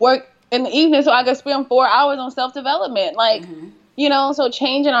 to work in the evening so I can spend 4 hours on self-development. Like, so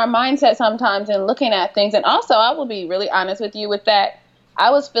changing our mindset sometimes and looking at things. And also, I will be really honest with you with that. I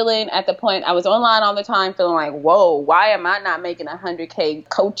was feeling at the point, I was online all the time feeling like, whoa, why am I not making 100K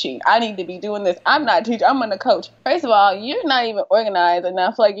coaching? I need to be doing this. I'm not teaching. I'm going to coach. First of all, you're not even organized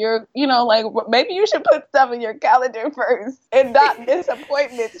enough. Like, you're, like, maybe you should put stuff in your calendar first and not miss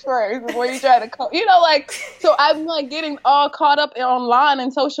appointments first before you try to coach. So I'm like getting all caught up online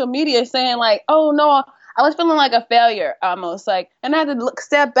and social media saying like, oh no, I was feeling like a failure almost, like, and I had to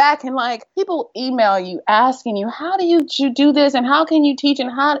step back and like, people email you asking you, how do you do this? And how can you teach? And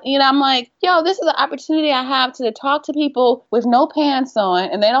how, I'm like, yo, this is an opportunity I have to talk to people with no pants on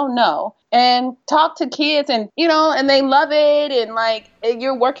and they don't know, and talk to kids and, and they love it. And like,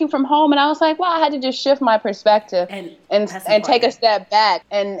 you're working from home. And I was like, wow, I had to just shift my perspective and take a step back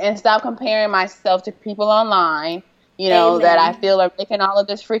and stop comparing myself to people online. That I feel are making all of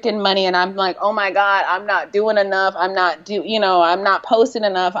this freaking money. And I'm like, oh my God, I'm not doing enough. I'm not I'm not posting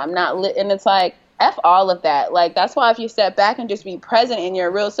enough. I'm not and it's like, F all of that. Like, that's why if you step back and just be present in your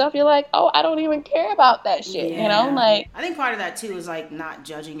real self, you're like, oh, I don't even care about that shit. Like, I think part of that too is like not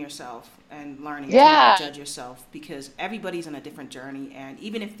judging yourself and learning to not judge yourself, because everybody's on a different journey. And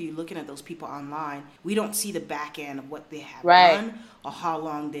even if you're looking at those people online, we don't see the back end of what they have done or how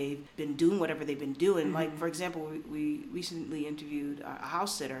long they've been doing whatever they've been doing. Like, for example, we recently interviewed a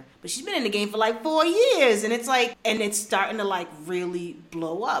house sitter, but she's been in the game for like 4 years, and it's like, and it's starting to like really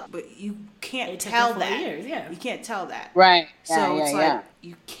blow up, but you can't tell that. You can't tell that. Right. So it's like,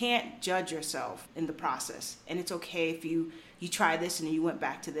 you can't judge yourself in the process. And it's okay if you you try this and then you went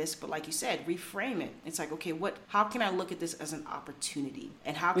back to this. But like you said, reframe it. It's like, okay, how can I look at this as an opportunity?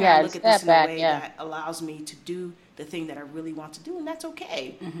 And how can I look at this in a way that allows me to do the thing that I really want to do? And that's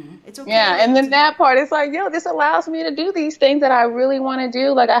okay. It's okay. Yeah, and then that part is like, yo, this allows me to do these things that I really want to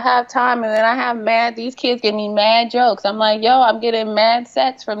do. Like, I have time, and then I have these kids give me mad jokes. I'm like, yo, I'm getting mad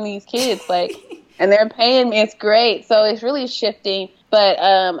sets from these kids. Like, and they're paying me. It's great. So it's really shifting. But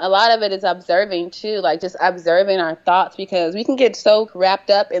a lot of it is observing too, like just observing our thoughts, because we can get so wrapped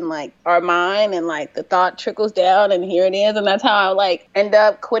up in like our mind, and like the thought trickles down and here it is. And that's how I like end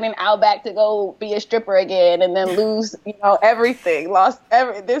up quitting Outback to go be a stripper again, and then lose, everything,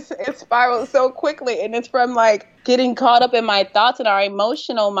 it spirals so quickly. And it's from like getting caught up in my thoughts and our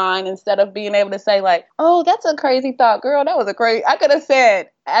emotional mind, instead of being able to say like, oh, that's a crazy thought, girl. I could have said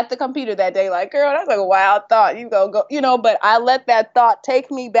at the computer that day, like, girl, that's like a wild thought. You go, but I let that thought take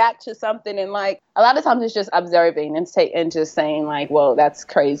me back to something. And like, a lot of times it's just observing and just saying like, whoa, that's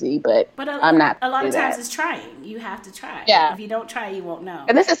crazy. But I'm not. A lot of times it's trying. You have to try. Yeah. If you don't try, you won't know.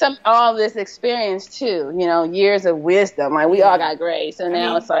 And this is all this experience too, years of wisdom. Like, we all got grace. And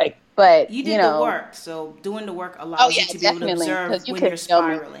now it's like, but you did the work, so doing the work allows you to be able to observe when you're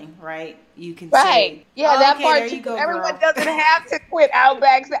spiraling, right? You can say, that okay, part there you go, everyone girl. doesn't have to quit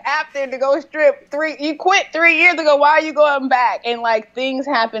Outbacks after to go strip. You quit 3 years ago. Why are you going back? And like, things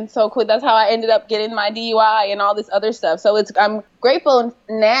happen so quick. That's how I ended up getting my DUI and all this other stuff. So I'm grateful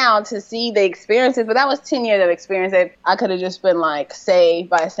now to see the experiences, but that was 10 years of experience that I could have just been like saved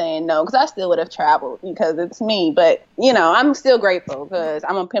by saying no, because I still would have traveled because it's me. But I'm still grateful because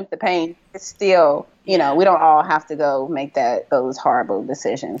I'm gonna pimp the pain. It's still, we don't all have to go make those horrible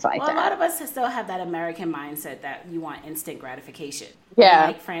decisions like that. A lot of us still have that American mindset that you want instant gratification. Yeah.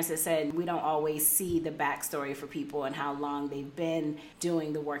 Like Frances said, we don't always see the backstory for people and how long they've been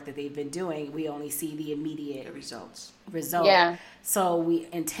doing the work that they've been doing. We only see the immediate results. Yeah. So we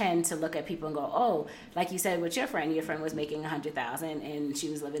intend to look at people and go, oh, like you said with your friend was making $100,000 and she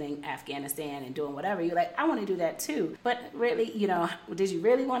was living in Afghanistan and doing whatever. You're like, I want to do that too. But really, did you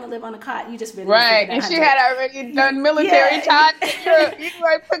really want to live on a cot? You just really right. And she had already done military time. You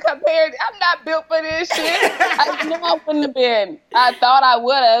like compared. I'm not built for this shit. I know I wouldn't have been. I thought I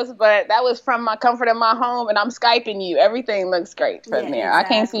would have, but that was from my comfort of my home, and I'm Skyping you. Everything looks great from there. Exactly. I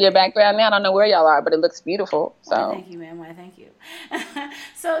can't see your background now. I don't know where y'all are, but it looks beautiful. So well, thank you, ma'am. Why, thank you.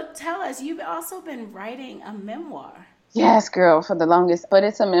 So tell us, you've also been writing a memoir. Yes, girl, for the longest, but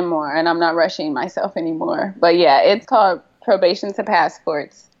it's a memoir, and I'm not rushing myself anymore. But yeah, it's called Probation to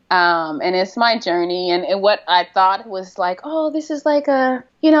Passports. And it's my journey, and what I thought was like, oh, this is like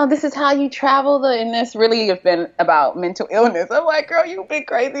this is how you travel, and this really has been about mental illness. I'm like, girl, you've been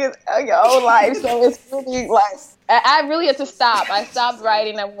crazy as your whole life. So it's really like, I really had to stop. I stopped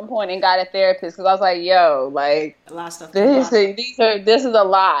writing at one point and got a therapist because I was like, yo, like, a lot of stuff. This is a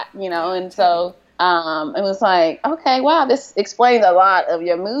lot, and so. It was like, okay, wow, this explains a lot of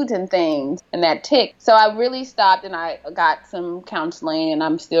your moods and things and that tick. So I really stopped and I got some counseling, and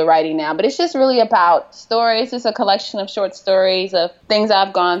I'm still writing now. But it's just really about stories. It's a collection of short stories of things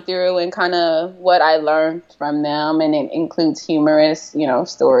I've gone through and kind of what I learned from them. And it includes humorous,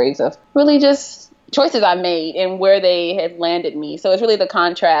 stories of really just choices I made and where they have landed me. So it's really the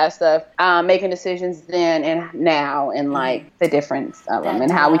contrast of making decisions then and now, and like the difference of them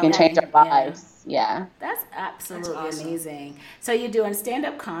and how we can change our lives. Yeah. That's absolutely awesome. Amazing. So you're doing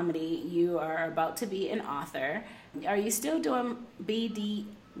stand-up comedy. You are about to be an author. Are you still doing BD?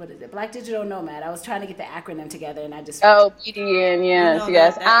 What is it? Black Digital Nomad. I was trying to get the acronym together, and I just... Oh, BDN,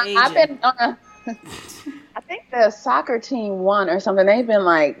 yes. I've been on I think the soccer team won or something. They've been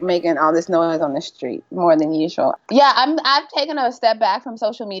like making all this noise on the street more than usual. Yeah, I've taken a step back from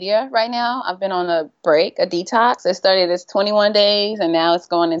social media right now. I've been on a break, a detox. It started as 21 days, and now it's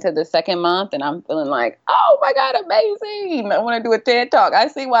going into the second month, and I'm feeling like, oh my God, amazing. I want to do a TED Talk. I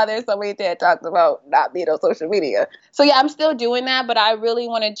see why there's so many TED Talks about not being on social media. So yeah, I'm still doing that, but I really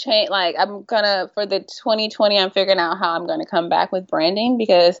want to change. Like, for the 2020, I'm figuring out how I'm going to come back with branding,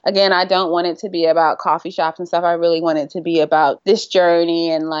 because again, I don't want it to be about coffee shops and stuff. I really want it to be about this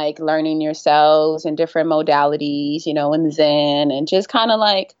journey and like learning yourselves and different modalities, and Zen, and just kind of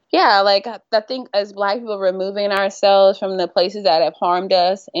like, yeah, like I think as Black people, removing ourselves from the places that have harmed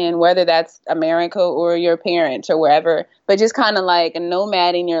us, and whether that's America or your parents or wherever, but just kind of like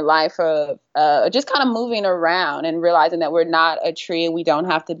nomading your life of just kind of moving around and realizing that we're not a tree and we don't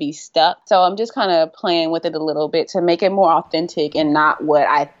have to be stuck. So I'm just kind of playing with it a little bit to make it more authentic and not what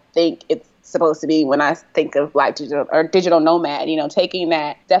I think it's supposed to be when I think of Black digital or digital nomad. Taking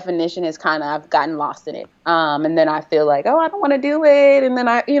that definition is kind of, I've gotten lost in it. And then I feel like, oh, I don't want to do it. And then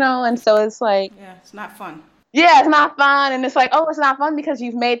and so it's like, yeah, it's not fun. Yeah, it's not fun, and it's like, oh, it's not fun because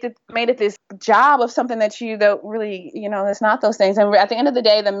you've made it this job of something that you don't really, it's not those things. And at the end of the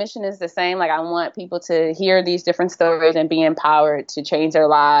day, the mission is the same. Like, I want people to hear these different stories and be empowered to change their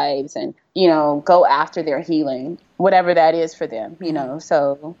lives and, go after their healing, whatever that is for them,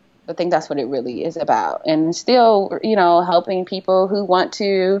 So I think that's what it really is about. And still, helping people who want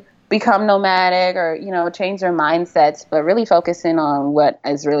to become nomadic or, change their mindsets, but really focusing on what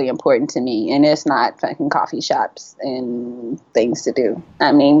is really important to me. And it's not fucking coffee shops and things to do.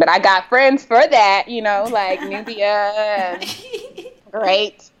 I mean, but I got friends for that, like Nubia and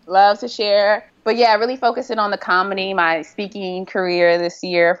great, love to share. But yeah, really focusing on the comedy, my speaking career this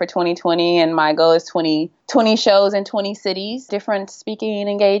year for 2020. And my goal is 20 shows in 20 cities, different speaking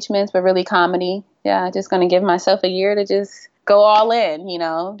engagements, but really comedy. Yeah, just going to give myself a year to just go all in,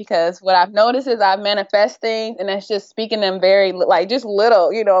 because what I've noticed is I manifest things and it's just speaking them very, like, just little,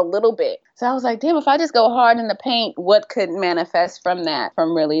 a little bit. So I was like, damn, if I just go hard in the paint, what could manifest from that,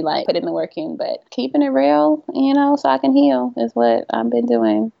 from really like putting the work in, but keeping it real, so I can heal is what I've been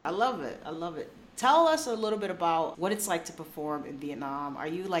doing. I love it. Tell us a little bit about what it's like to perform in Vietnam. Are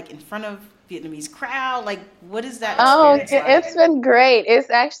you like in front of Vietnamese crowd? Like, what is that experience like? It's been great.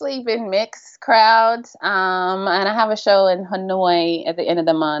 It's actually been mixed crowds. And I have a show in Hanoi at the end of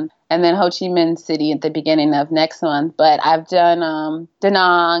the month, and then Ho Chi Minh City at the beginning of next month. But I've done Da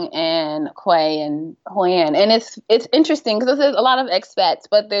Nang and Hue and Hoi An. And it's interesting because there's a lot of expats,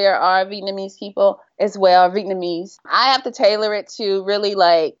 but there are Vietnamese people as well, Vietnamese. I have to tailor it to really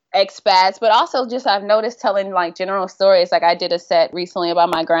like expats, but also just I've noticed telling like general stories. Like I did a set recently about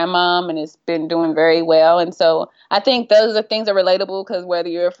my grandmom and it's been doing very well. And so I think those are things that are relatable because whether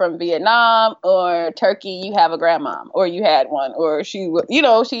you're from Vietnam or Turkey, you have a grandmom or you had one or she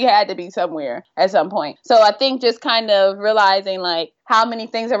had to be somewhere at some point. So I think just kind of realizing like how many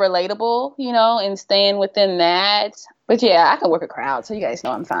things are relatable, and staying within that. But yeah, I can work a crowd, so you guys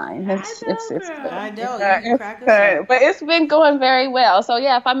know I'm fine. I know. You crack us up. But it's been going very well. So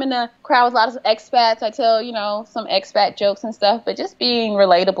yeah, if I'm in a crowd with a lot of expats, I tell, some expat jokes and stuff. But just being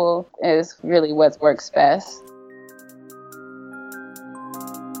relatable is really what works best.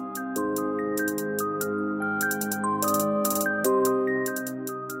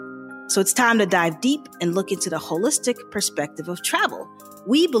 So it's time to dive deep and look into the holistic perspective of travel.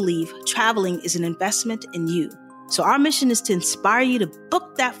 We believe traveling is an investment in you. So our mission is to inspire you to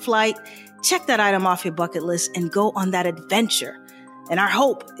book that flight, check that item off your bucket list, and go on that adventure. And our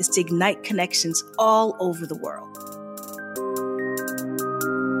hope is to ignite connections all over the world.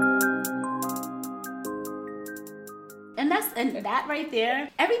 And that right there,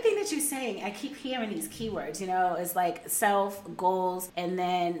 everything that you're saying, I keep hearing these keywords, it's like self, goals, and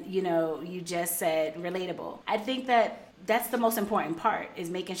then, you just said relatable. I think that's the most important part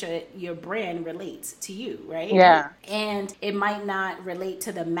is making sure that your brand relates to you, right? Yeah. And it might not relate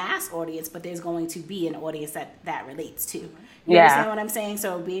to the mass audience, but there's going to be an audience that relates to. You understand what I'm saying?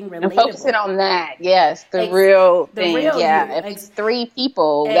 So being relatable. And focusing on that, yes, the real thing. Yeah, if it's 3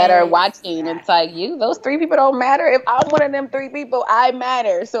 people that are watching, it's like those 3 people don't matter. If I'm one of them 3 people, I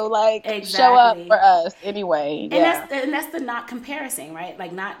matter. So like, show up for us anyway. And that's the not comparison, right?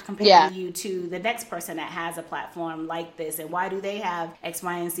 Like not comparing you to the next person that has a platform like this, and why do they have X,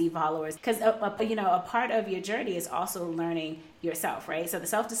 Y, and Z followers? Because a part of your journey is also learning yourself, right? So the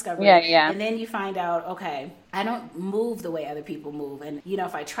self-discovery. And then you find out, okay, I don't move the way other people move. And,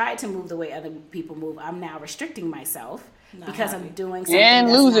 if I try to move the way other people move, I'm now restricting myself because I'm doing something and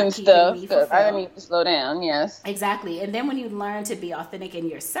that's losing not stuff. keeping me fulfilled. I need to slow down. Yes, exactly. And then when you learn to be authentic in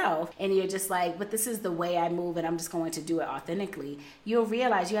yourself, and you're just like, but this is the way I move, and I'm just going to do it authentically. You'll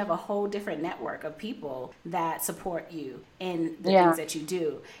realize you have a whole different network of people that support you in the things that you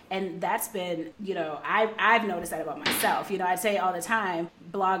do. And that's been, I've noticed that about myself. I'd say all the time,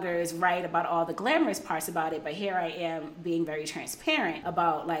 bloggers write about all the glamorous parts about it, but here I am being very transparent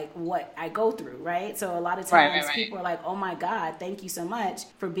about like what I go through, right? So a lot of times people are like, oh my God, thank you so much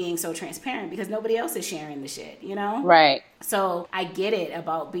for being so transparent, because nobody else is sharing the shit, Right. So I get it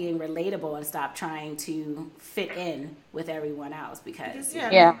about being relatable and stop trying to fit in with everyone else because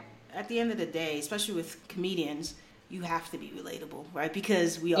at the end of the day, especially with comedians, you have to be relatable, right?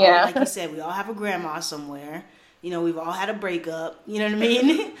 Because we all, like you said, we all have a grandma somewhere. We've all had a breakup. You know what I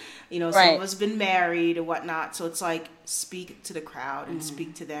mean? Some of us been married or whatnot. So it's like speak to the crowd and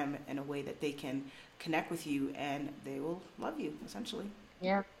speak to them in a way that they can connect with you and they will love you, essentially.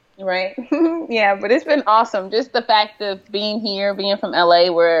 Yeah. Right. Yeah, but it's been awesome. Just the fact of being here, being from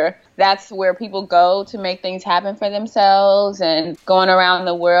LA, where that's where people go to make things happen for themselves, and going around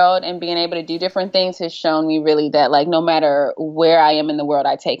the world and being able to do different things has shown me really that, like, no matter where I am in the world,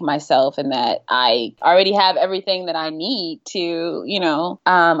 I take myself, and that I already have everything that I need to,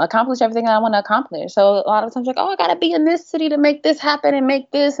 accomplish everything I want to accomplish. So a lot of times, like, oh, I got to be in this city to make this happen and make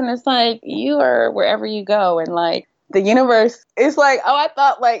this. And it's like, you are wherever you go. And like, the universe, it's like, oh, I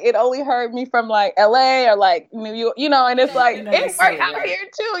thought like it only heard me from like LA or like New York, and it's like, it worked out here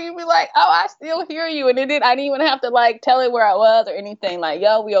too. You'd be like, oh, I still hear you. And I didn't even have to like tell it where I was or anything. Like,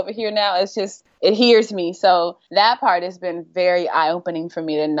 yo, we over here now. It's just, it hears me. So that part has been very eye-opening for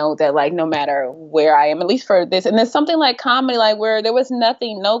me to know that, like, no matter where I am, at least for this, and there's something like comedy, like where there was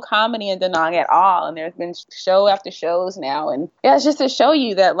no comedy in Da Nang at all, and there's been show after shows now, and yeah, it's just to show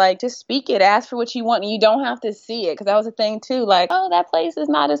you that, like, just speak it, ask for what you want, and you don't have to see it, because that was a thing too, like, oh, that place is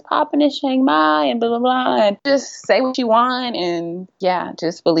not as popping as Chiang Mai, and blah blah blah, and just say what you want, and yeah,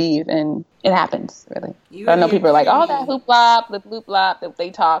 just believe, and it happens, really. I know people are like, oh, that hoop blop, lip loop blop, that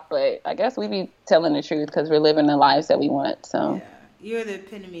they talk, but I guess we be telling the truth because we're living the lives that we want. So yeah. You're the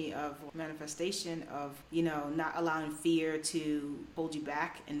epitome of manifestation of, not allowing fear to hold you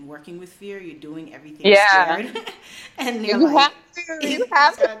back and working with fear. You're doing everything scared. And you have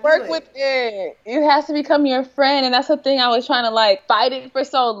to work with it. It has to become your friend. And that's the thing, I was trying to like fight it for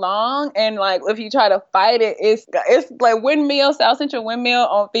so long. And like, if you try to fight it, it's like windmill, South Central windmill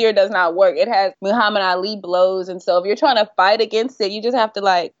on fear does not work. It has Muhammad Ali blows. And so if you're trying to fight against it, you just have to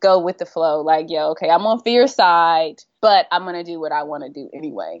like go with the flow. Like, yo, okay, I'm on fear side, but I'm going to do what I want to do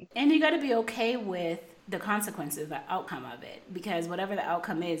anyway. And you got to be okay with the consequences, the outcome of it, because whatever the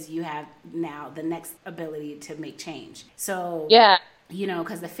outcome is, you have now the next ability to make change. So, yeah,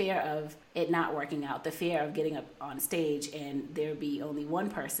 because the fear of it not working out, the fear of getting up on stage and there be only one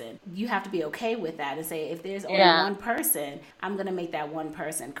person, you have to be okay with that and say, if there's only one person, I'm going to make that one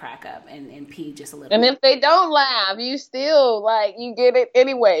person crack up and pee just a little and bit. If they don't laugh, you still like, you get it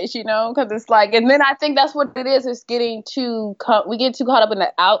anyways, because it's like, and then I think that's what it is. It's we get too caught up in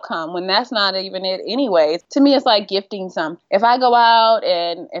the outcome when that's not even it anyways. To me, it's like gifting something. If I go out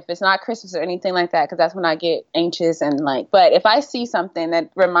and if it's not Christmas or anything like that, because that's when I get anxious and like, but if I see something that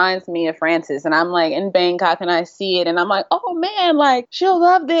reminds me of Frances and I'm like in Bangkok and I see it and I'm like, oh man, like she'll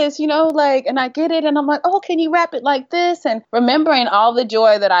love this, like, and I get it and I'm like, oh, can you wrap it like this? And remembering all the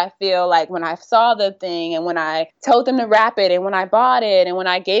joy that I feel like when I saw the thing and when I told them to wrap it and when I bought it and when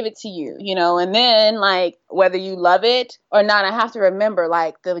I gave it to you, and then like whether you love it or not, I have to remember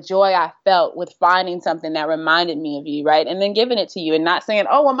like the joy I felt with finding something that reminded me of you, right? And then giving it to you and not saying,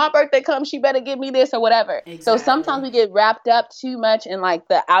 oh, when my birthday comes, she better give me this or whatever. Exactly. So sometimes we get wrapped up too much in like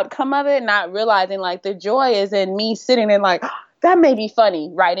the outcome of it, not realizing like the joy is in me sitting in like, that may be funny,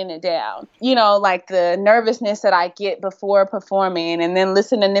 writing it down. Like the nervousness that I get before performing and then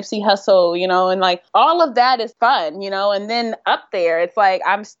listen to Nipsey Hussle, and like all of that is fun, and then up there, it's like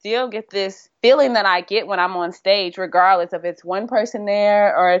I'm still get this feeling that I get when I'm on stage, regardless if it's one person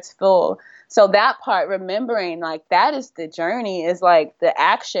there or it's full. So that part, remembering like that is the journey, is like the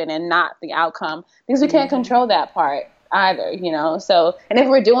action and not the outcome, because we can't control that part either, so, and if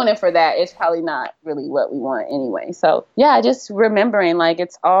we're doing it for that, it's probably not really what we want anyway. So yeah, just remembering like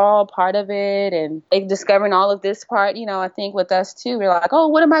it's all part of it, and like, discovering all of this part, I think with us too, we're like, oh,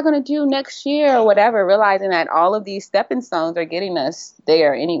 what am I going to do next year or whatever, realizing that all of these stepping stones are getting us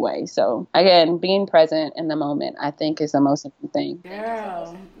there anyway. So again, being present in the moment, I think, is the most important thing.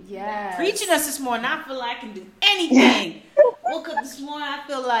 Girl, yeah. Preaching us this morning, I feel like I can do anything. Woke up this morning, I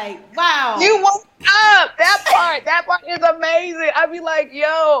feel like, wow. You woke up. That part is amazing. I'd be like,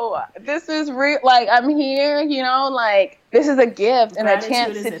 yo, this is real. Like, I'm here, like, this is a gift and a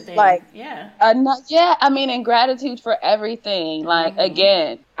chance to, like, and gratitude for everything. Like,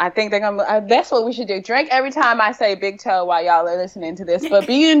 again, I think that's what we should do. Drink every time I say big toe while y'all are listening to this. But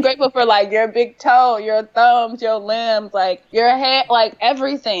being grateful for, like, your big toe, your thumbs, your limbs, like, your head, like,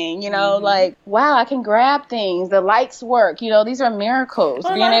 everything, like, wow, I can grab things. The lights work. These are miracles.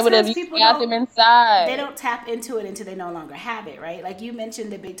 Well, being able to grab them inside. They don't tap into it until they no longer have it, right? Like, you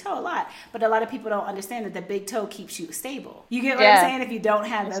mentioned the big toe a lot, but a lot of people don't understand that the big toe keeps you stable. You get what I'm saying? If you don't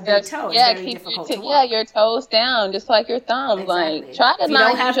have a big toe, it's very difficult to walk. Yeah, your toes down, just like your thumbs. Exactly. Like, try to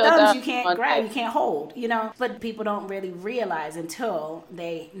not use your thumbs. You can't grab, you can't hold, But people don't really realize until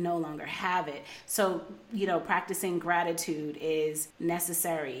they no longer have it. So, practicing gratitude is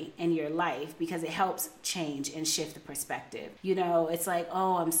necessary in your life because it helps change and shift the perspective. It's like,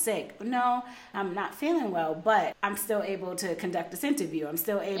 oh, I'm sick. No, I'm not feeling well, but I'm still able to conduct this interview. I'm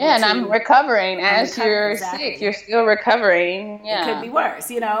still able to. And I'm recovering as you're sick. You're still recovering. Yeah. It could be worse,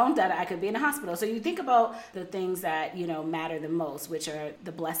 that I could be in a hospital. So you think about the things that, matter the most, which are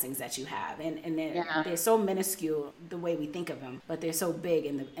the blessings that you have. And they're so minuscule the way we think of them, but they're so big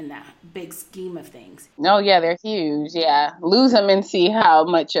in that big scheme of things. Oh, yeah, they're huge. Yeah. Lose them and see how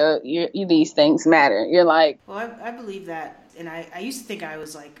much these things matter. You're like. Well, I believe that. And I used to think I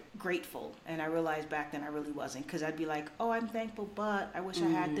was like grateful, and I realized back then I really wasn't, because I'd be like, oh, I'm thankful, but I wish I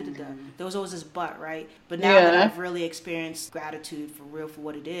had da-da-da. There was always this but, right? But now that I've really experienced gratitude for real, for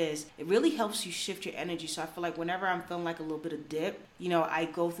what it is, it really helps you shift your energy. So I feel like whenever I'm feeling like a little bit of dip, I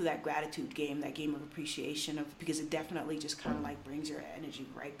go through that gratitude game, that game of appreciation, because it definitely just kind of like brings your energy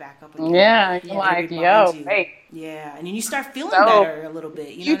right back up again. Yeah, you're like, yo, hey. Yeah, and then you start feeling better a little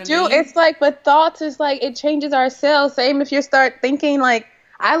bit. You know what do. I mean? It's like, but thoughts is like, it changes our cells. Same if you start thinking like,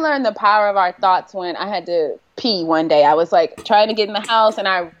 I learned the power of our thoughts when I had to pee one day. I was like trying to get in the house, and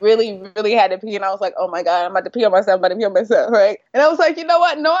I really, really had to pee. And I was like, oh my God, I'm about to pee on myself, right? And I was like, you know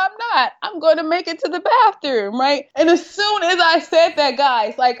what? No, I'm not. I'm going to make it to the bathroom, right? And as soon as I said that,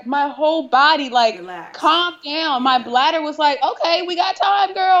 guys, like my whole body, like, relax, calmed down. My bladder was like, okay, we got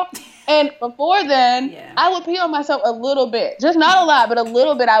time, girl. And before then, I would pee on myself a little bit. Just not a lot, but a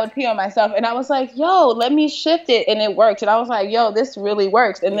little bit I would pee on myself. And I was like, yo, let me shift it. And it worked. And I was like, yo, this really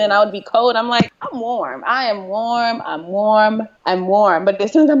works. And then I would be cold. I'm like, I'm warm. I am warm. I'm warm. I'm warm. But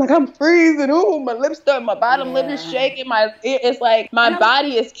as soon as I'm like, I'm freezing. Ooh, my lips start, my bottom lip is shaking. It's like my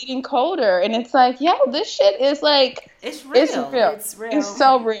body is getting colder. And it's like, yo, this shit is like, it's real. It's real. It's real. It's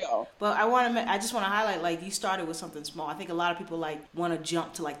so real. But I just want to highlight, like, you started with something small. I think a lot of people like want to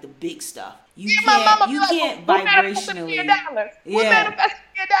jump to like the big stuff. You can't vibrationally. We manifested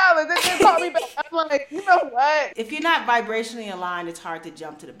 $1,000 and then call me back. I'm like, you know what? If you're not vibrationally aligned, it's hard to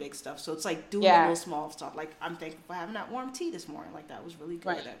jump to the big stuff. So it's like doing a little small stuff. Like, I'm thankful for having that warm tea this morning. Like, that was really good.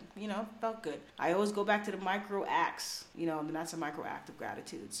 Right. And, felt good. I always go back to the micro acts. And that's a micro act of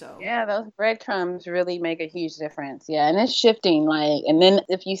gratitude. So yeah, those breadcrumbs really make a huge difference. Yeah, and it's shifting. Like, and then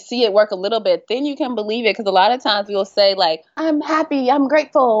if you see it work a little bit, then you can believe it. Because a lot of times we'll say like, I'm happy, I'm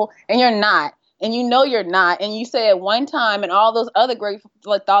grateful, and you're not. And you're not, and you say it one time, and all those other grateful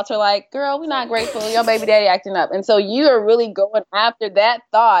thoughts are like, girl, we're not grateful, your baby daddy acting up. And so you are really going after that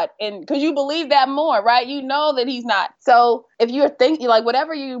thought, and because you believe that more, right? You know that he's not. So if you're thinking, like,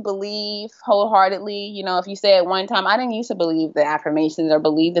 whatever you believe wholeheartedly, if you say it one time, I didn't used to believe the affirmations or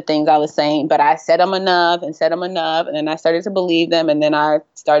believe the things I was saying, but I said them enough, and then I started to believe them, and then I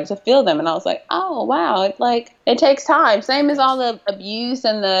started to feel them, and I was like, oh, wow, it's like, it takes time. Same as all the abuse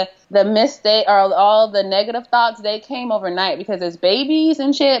and the mistake or all the negative thoughts, they came overnight, because as babies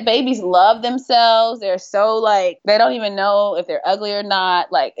and shit, babies love themselves. They're so like, they don't even know if they're ugly or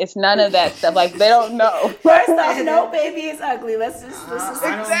not. Like, it's none of that stuff. Like, they don't know. First off, no baby is ugly. Let's just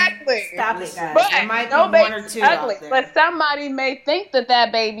exactly stop it, guys. But might no be one baby or two is ugly. out there. But somebody may think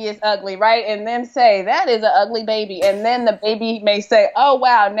that baby is ugly, right? And then say, that is an ugly baby. And then the baby may say, oh,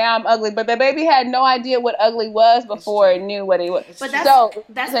 wow, now I'm ugly. But the baby had no idea what ugly was before it knew what it was. But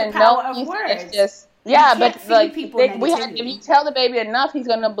that's the power of words. It's just, yeah, but like, if you tell the baby enough, he's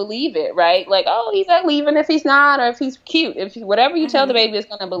gonna believe it, right? Like, oh, he's ugly, even if he's not, or if he's cute, whatever you tell the baby is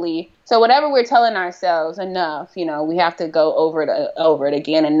gonna believe. So whatever we're telling ourselves enough, we have to go over it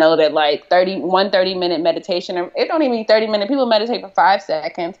again and know that like 30-minute meditation, or it don't even be 30 minutes. People meditate for 5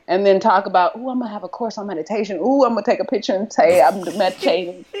 seconds and then talk about, oh, I'm gonna have a course on meditation. Oh, I'm gonna take a picture and say I'm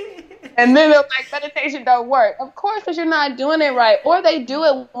meditating. And then they're like, meditation don't work. Of course, because you're not doing it right. Or they do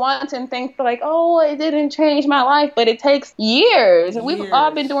it once and think like, oh, it didn't change my life. But it takes years. We've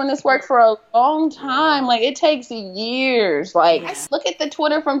all been doing this work for a long time. Like, it takes years. Like, look at the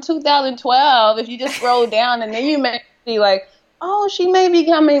Twitter from 2012. If you just scroll down, and then you may see like, oh, she may be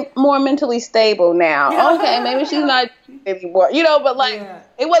becoming more mentally stable now. Okay, maybe she's not anymore. But like,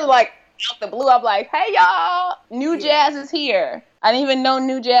 it wasn't like out the blue. I'm like, hey, y'all, new jazz is here. I didn't even know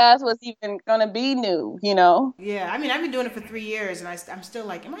new jazz was even going to be new, Yeah, I mean, I've been doing it for 3 years, and I'm still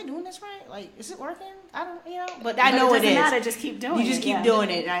like, am I doing this right? Like, is it working? I don't, but I know it is. It doesn't matter, just keep doing it. You just keep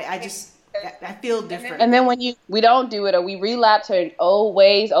doing it, and I feel different. And then when we don't do it, or we relapse, or old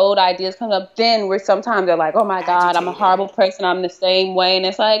ways, old ideas come up, then sometimes they're like, oh my God, I'm a horrible person. I'm the same way. And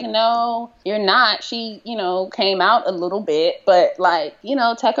it's like, no, you're not. She, came out a little bit, but like,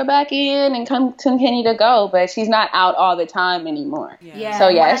 tuck her back in and continue to go. But she's not out all the time anymore. Yeah. So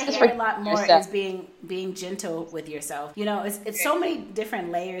yeah, it's just a lot more is being being gentle with yourself. You know, it's so many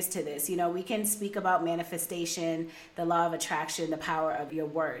different layers to this. You know, we can speak about manifestation, the law of attraction, the power of your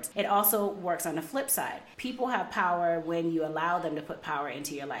words. It also works on the flip side. People have power when you allow them to put power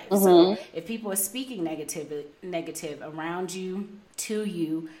into your life. So if people are speaking negative around you, to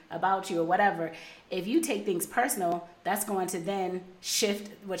you, about you, or whatever, if you take things personal, that's going to then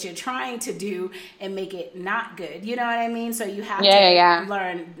shift what you're trying to do and make it not good. You know what I mean? So you have to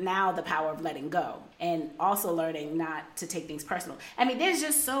learn now the power of letting go, and also learning not to take things personal. I mean, there's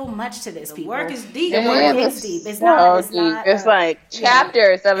just so much to this, people. Work is deep. The work is deep. It's not deep. It's like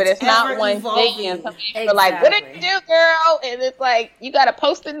chapters of it. It's not one thing. And some people are like, what did you do, girl? And it's like, you got a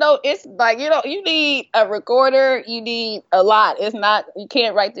Post-it note. It's like, you need a recorder. You need a lot. It's not, you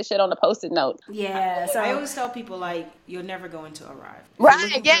can't write this shit on a Post-it note. Yeah. So I always tell people, like, you're never going to arrive.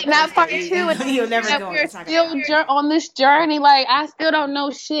 Right, yeah, and that part too. You'll never go. We're still on this journey. Like, I still don't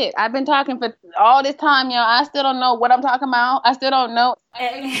know shit. I've been talking for all this time, I still don't know what I'm talking about. I still don't know.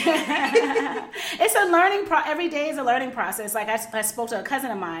 It's a learning every day is a learning process. Like, I spoke to a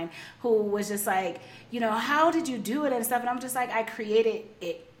cousin of mine who was just like, how did you do it and stuff? And I'm just like, I created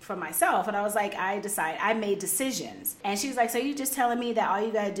it for myself. And I was like, I made decisions. And she was like, so you just telling me that all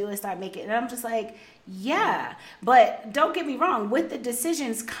you gotta do is start making, and I'm just like, yeah, but don't get me wrong, with the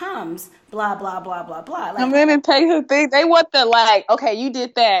decisions comes blah, blah, blah, blah, blah. Like, I'm gonna tell you the thing. They want the, like, okay, you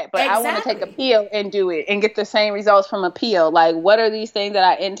did that, but I want to take a pill and do it and get the same results from a pill. Like, what are these things that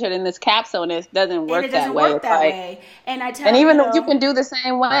I entered in this capsule, and it doesn't work that way? And I tell and even though you can do the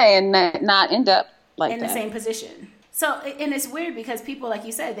same way and not end up like in the same position. So, and it's weird because people, like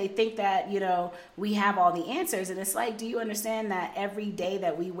you said, they think that, we have all the answers. And it's like, do you understand that every day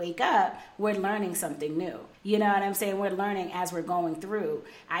that we wake up, we're learning something new? You know what I'm saying? We're learning as we're going through.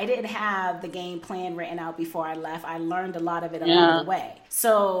 I didn't have the game plan written out before I left. I learned a lot of it along the way.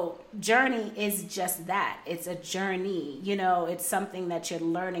 So journey is just that. It's a journey. It's something that you're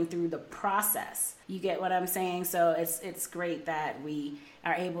learning through the process. You get what I'm saying? So it's great that we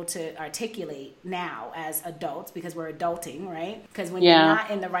are able to articulate now as adults, because we're adulting, right? Because when you're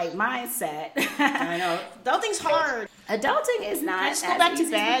not in the right mindset, I know adulting's hard. Adulting is not. Just go back to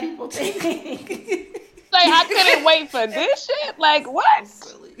bed. People think. Like, I couldn't wait for this shit. Like, what?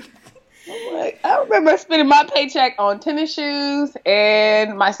 Like, I remember spending my paycheck on tennis shoes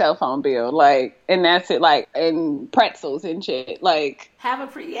and my cell phone bill, like, and that's it, like, and pretzels and shit, like.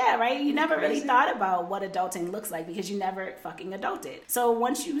 Right? You never really thought about what adulting looks like because you never fucking adulted. So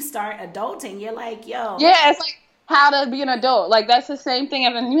once you start adulting, you're like, yo. Yeah, it's like how to be an adult. Like, that's the same thing.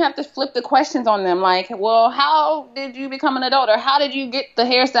 And then you have to flip the questions on them. Like, well, how did you become an adult? Or how did you get the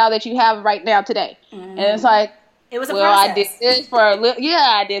hairstyle that you have right now today? Mm-hmm. And it's like, it was a process. I did this for a little. Yeah,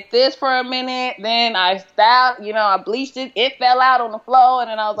 I did this for a minute. Then I styled. I bleached it. It fell out on the floor, and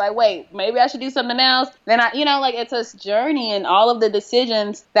then I was like, "Wait, maybe I should do something else." Then like, it's a journey, and all of the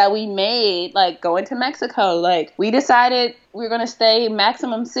decisions that we made, like going to Mexico, like we decided we're going to stay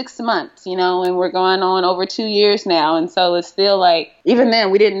maximum 6 months, and we're going on over 2 years now. And so it's still like, even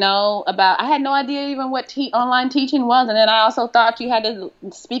then we didn't know I had no idea even what online teaching was. And then I also thought you had to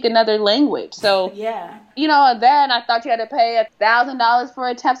speak another language. So, yeah, then I thought you had to pay $1,000 for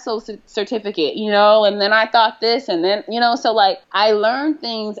a TEFL certificate, and then I thought this, and then, so like I learned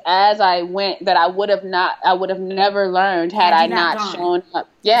things as I went that I would have never learned had I not shown up.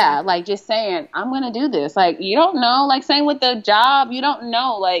 Yeah, like just saying, I'm going to do this. Like, you don't know, like same with the job, you don't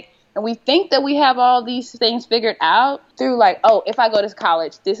know, like, and we think that we have all these things figured out through like, oh, if I go to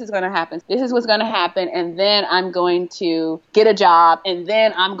college, this is going to happen. This is what's going to happen. And then I'm going to get a job. And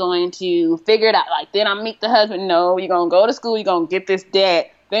then I'm going to figure it out. Like, then I meet the husband. No, you're going to go to school. You're going to get this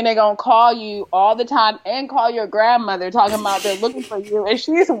debt. Then they're going to call you all the time and call your grandmother talking about they're looking for you. And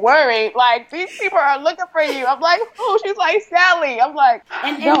she's worried. Like, these people are looking for you. I'm like, oh, she's like, Sally. I'm like,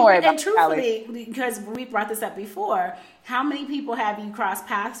 don't worry about it. And truthfully, because we brought this up before, how many people have you crossed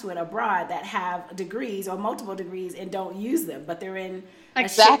paths with abroad that have degrees or multiple degrees and don't use them, but they're in a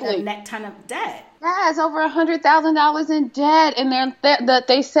ton of debt? Yeah, it's over $100,000 in debt, and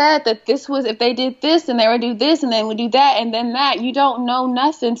they said that this was, if they did this, and they would do this, and then would do that, and then that. You don't know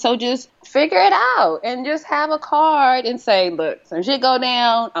nothing, so just figure it out and just have a card and say, look, some shit go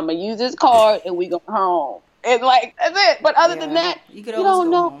down, I'm gonna use this card, and we go home. And like, that's it. But other than that, you could you always don't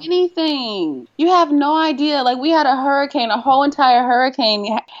go know home. anything. You have no idea. Like, we had a hurricane, a whole entire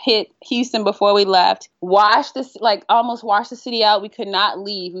hurricane hit Houston before we left. Almost washed the city out. We could not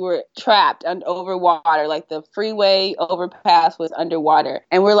leave. We were trapped over water. Like, the freeway overpass was underwater.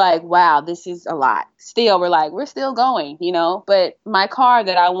 And we're like, wow, this is a lot. Still, we're still going, you know? But my car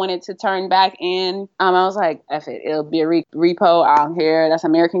that I wanted to turn back in, I was like, F it. It'll be a repo. I don't care. That's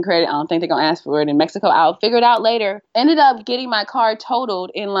American credit. I don't think they're going to ask for it. In Mexico, I'll figure it out later. Ended up getting my car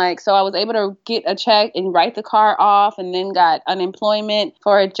totaled so I was able to get a check and write the car off, and then got unemployment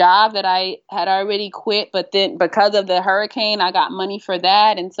for a job that I had already quit. But then because of the hurricane, I got money for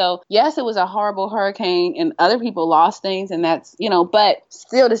that. And so, yes, it was a horrible hurricane and other people lost things, and that's, you know, but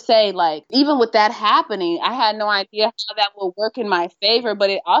still to say, like, even with that happening, I had no idea how that would work in my favor, but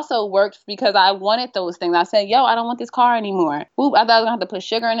it also worked because I wanted those things. I said, yo, I don't want this car anymore. Oop, I thought I was going to have to put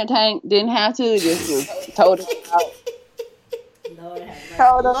sugar in the tank. Didn't have to. Just told it out. Lord have mercy.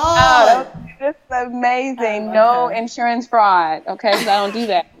 Told them out. Lord. This is amazing. Oh, No okay. insurance fraud. Okay, because I don't do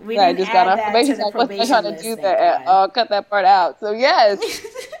that. We I didn't just got add off that probation. to the So I wasn't probation trying to list, do thank that. God. I'll cut that part out. So yes.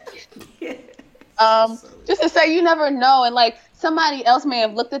 Just to say, you never know. And like, somebody else may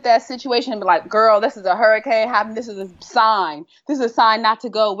have looked at that situation and be like, girl, this is a hurricane happening. This is a sign. This is a sign not to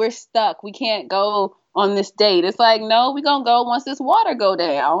go. We're stuck. We can't go on this date. It's like, no, we're going to go once this water go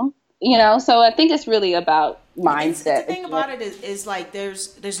down. You know, so I think it's really about mindset. The thing about it is like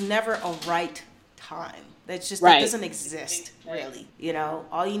there's never a right time. That's just Right. That doesn't exist really. You know,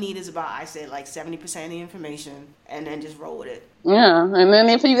 all you need is about, I said, like 70% of the information, and then just roll with it. Yeah, and then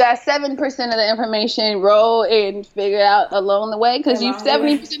if you got 7% of the information, roll and figure it out along the way, because you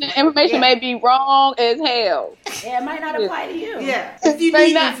 70% of the information may be wrong as hell. Yeah, it might not apply to you. Yeah, if you May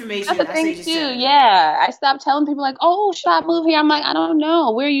need not- information, that's the I say thing just too. send it. Yeah, I stopped telling people like, "Oh, should I move here?" I'm like, I don't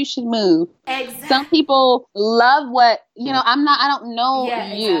know where you should move. Exactly. Some people love what, you know, I don't know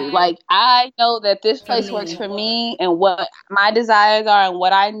Yeah, you. exactly. Like, I know that this place me. works for me and what my desires are and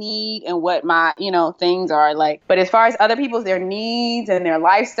what I need and what my, you know, things are like. But as far as other people's, their needs and their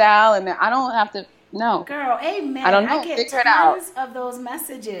lifestyle, and I don't have to, no. Girl, amen. I don't know. get Figure it out. tons of those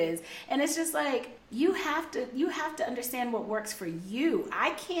messages, and it's just like you have to understand what works for you.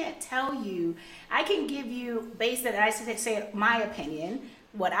 I can't tell you. I can give you based on, I say my opinion,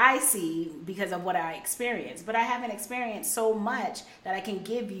 what I see because of what I experience, but I haven't experienced so much that I can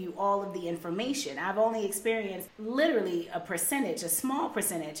give you all of the information. I've only experienced literally a small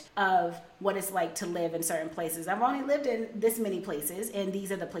percentage of what it's like to live in certain places. I've only lived in this many places, and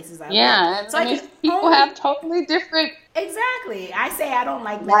these are the places I've Yeah, lived. So I I mean, can people only- have totally different. Exactly. I say I don't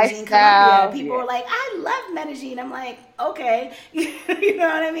like Medellin, Lifestyle, Colombia. People yeah. are like, I love Medellin. I'm like, okay. You know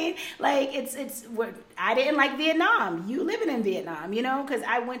what I mean? Like, I didn't like Vietnam. You living in Vietnam, you know? Because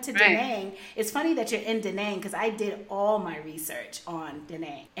I went to Da Right. Nang. It's funny that you're in Da Nang because I did all my research on Da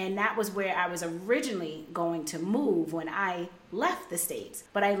Nang. And that was where I was originally going to move when I left the States.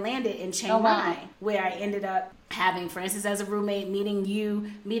 But I landed in Chiang Mai, where I ended up having, for instance, as a roommate,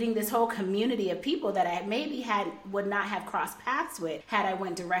 meeting this whole community of people that I maybe would not have crossed paths with had I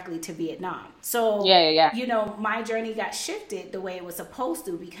went directly to Vietnam. So, Yeah. you know, my journey got shifted the way it was supposed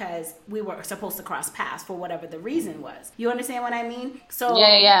to because we were supposed to cross paths for whatever the reason was. You understand what I mean? So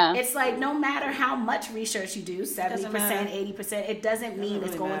Yeah. it's like no matter how much research you do, 70%, matter. 80%, it doesn't mean it's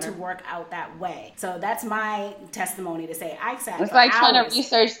really going matter. to work out that way. So that's my testimony to say I sat It's for like hours. trying to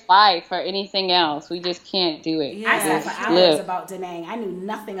research life or anything else. We just can't do it. Yeah. I sat Just for hours live. about Da Nang. I knew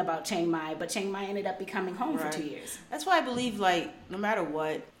nothing about Chiang Mai, but Chiang Mai ended up becoming home for 2 years. That's why I believe, like, no matter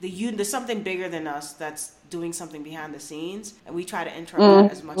what, there's something bigger than us that's doing something behind the scenes, and we try to interrupt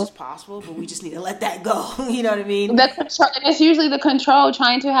that as much as possible, but we just need to let that go. You know what I mean? The control, and it's usually the control,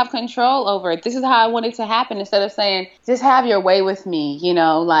 trying to have control over it. This is how I want it to happen, instead of saying, just have your way with me, you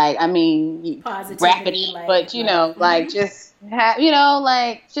know, like, I mean, Positivity, wrap it in, like- but, you know, like, just have, you know,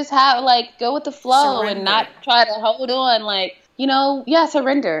 like, just have, like, go with the flow Surrender. and not try to hold on, like, you know, yeah,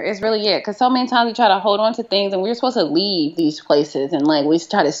 surrender is really it. Because so many times we try to hold on to things, and we're supposed to leave these places, and like we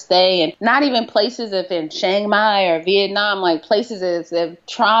try to stay, and not even places if in Chiang Mai or Vietnam, like places of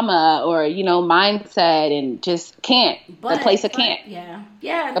trauma or, you know, mindset, and just can't. The place that can't.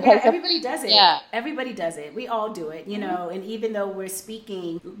 Yeah, The place that- everybody does it. Yeah. Everybody does it. We all do it, you know, and even though we're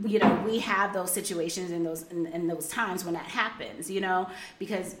speaking, you know, we have those situations and those times when that happens, you know,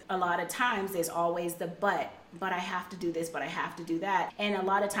 because a lot of times there's always the but but I have to do this, but I have to do that. And a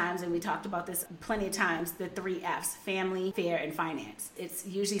lot of times, and we talked about this plenty of times, the 3 F's: family, fear, and finance. It's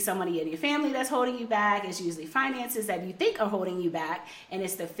usually somebody in your family that's holding you back. It's usually finances that you think are holding you back, and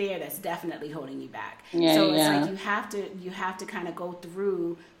it's the fear that's definitely holding you back. So it's like you have to kind of go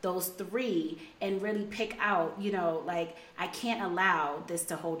through those 3 and really pick out, you know, like, I can't allow this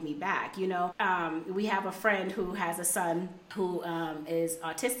to hold me back. You know, we have a friend who has a son who is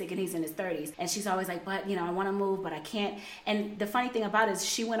autistic, and he's in his 30s, and she's always like, but, you know, I want to move, but I can't. And the funny thing about it is,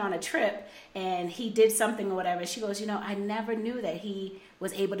 she went on a trip and he did something or whatever. She goes, you know, I never knew that he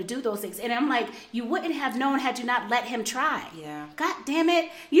was able to do those things. And I'm like, you wouldn't have known had you not let him try. Yeah. God damn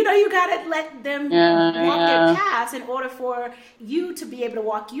it. You know, you got to let them walk their paths in order for you to be able to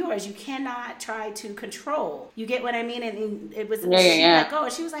walk yours. You cannot try to control. You get what I mean? And it was, she let go.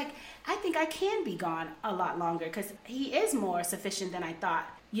 She was like, I think I can be gone a lot longer because he is more sufficient than I thought,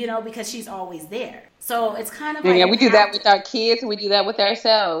 you know, because she's always there. So it's kind of like... Yeah, we do that with our kids, and we do that with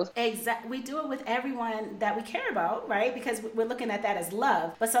ourselves. Exactly. We do it with everyone that we care about, right? Because we're looking at that as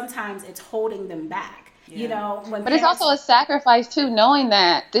love, but sometimes it's holding them back. Yeah. You know, but it's also a sacrifice too, knowing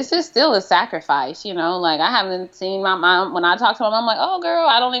that this is still a sacrifice. You know, like, I haven't seen my mom. When I talk to my mom, I'm like, oh girl,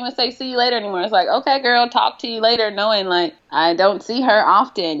 I don't even say see you later anymore. It's like, okay girl, talk to you later, knowing like I don't see her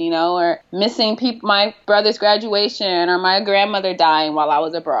often, you know, or missing my brother's graduation, or my grandmother dying while I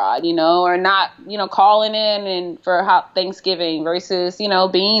was abroad, you know, or not, you know, calling in and for Thanksgiving versus, you know,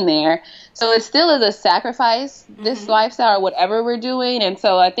 being there. So it still is a sacrifice, this lifestyle, or whatever we're doing. And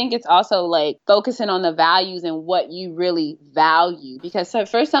so I think it's also like focusing on the values and what you really value, because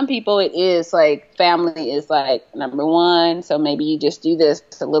for some people it is like family is like number one. So maybe you just do this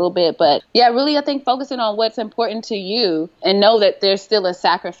a little bit, but yeah, really, I think focusing on what's important to you and know that there's still a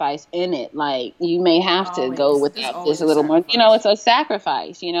sacrifice in it. Like, you may have to go without this a little more, you know, it's a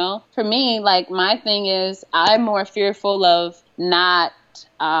sacrifice, you know. For me, like, my thing is I'm more fearful of not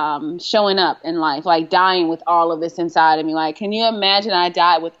showing up in life, like dying with all of this inside of me. Like, can you imagine I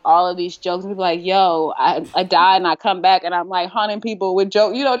died with all of these jokes? People like, yo, I died and I come back and I'm like haunting people with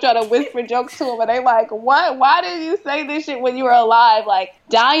jokes, you know, trying to whisper jokes to them, and they like, what? Why did you say this shit when you were alive? Like,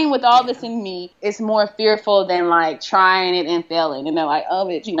 dying with all this in me is more fearful than like trying it and failing. And they're like, oh,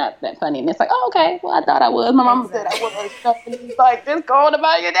 bitch, you're not that funny. And it's like, oh, okay, well, I thought I was. My mom said I was. So it's like, just going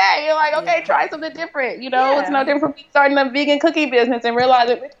about your day. You're like, okay, try something different. You know, it's no different from me starting a vegan cookie business and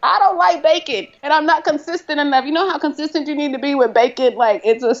realizing I don't like bacon and I'm not consistent enough. You know how consistent you need to be with bacon? Like,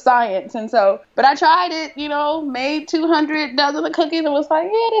 it's a science. And so, but I tried it, you know, made 200 dozen of cookies and was like,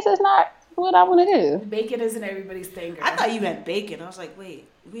 yeah, this is not what I want to do. Bacon isn't everybody's thing, girl. I thought you meant bacon. I was like, wait,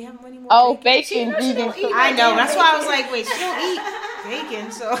 do we have any more? Oh, bacon. Vegan. I know. That's why I was like, wait, she don't eat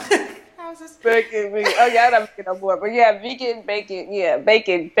bacon, so. Bacon. Oh yeah, I'm not making no more. But yeah, vegan, bacon. Yeah,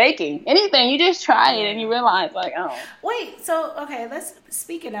 bacon, baking. Anything. You just try it and you realize, like, oh. Wait. So okay,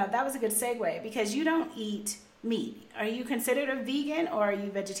 speaking of, that was a good segue, because you don't eat meat. Are you considered a vegan or are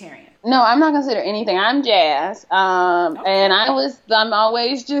you vegetarian? No, I'm not considered anything. I'm Jazz. And I'm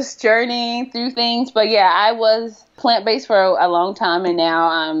always just journeying through things. But yeah, I was plant-based for a long time, and now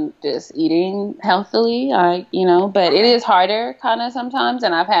I'm just eating healthily, but it is harder kind of sometimes.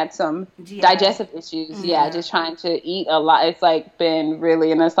 And I've had some digestive issues. Yeah, just trying to eat a lot. It's like been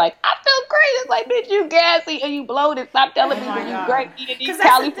really, and it's like, I feel great. It's like, bitch, you gassy and you bloated. Stop telling me that you great eating these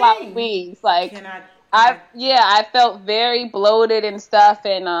cauliflower wings. Like, I felt very bloated and stuff,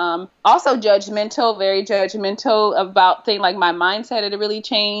 and also very judgmental about things. Like, my mindset had really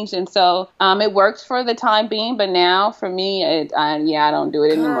changed, and so it worked for the time being. But now, for me, I don't do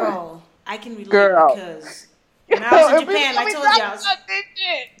it anymore. I can relate because when I was in Japan, I told you I was.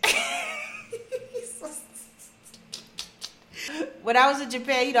 When I was in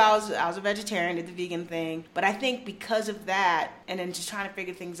Japan, I was a vegetarian, did the vegan thing, but I think because of that, and then just trying to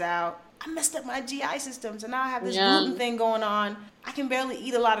figure things out, I messed up my GI system, so now I have this gluten thing going on. I can barely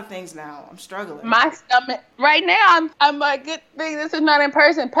eat a lot of things now. I'm struggling. My stomach right now. I'm like, good thing this is not in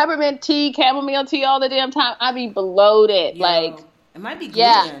person. Peppermint tea, chamomile tea, all the damn time. I be bloated. Like, it might be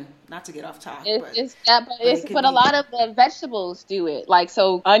gluten. Not to get off topic, but a lot of the vegetables do it. Like,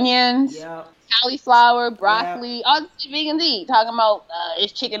 so onions. Cauliflower, broccoli, all the vegans eat. Talking about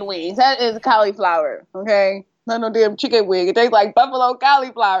it's chicken wings. That is cauliflower, okay? Not no damn chicken wing. It tastes like buffalo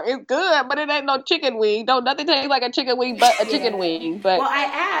cauliflower. It's good, but it ain't no chicken wing. Nothing tastes like a chicken wing but a chicken wing. But well, I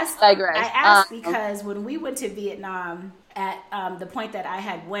asked because when we went to Vietnam, at the point that I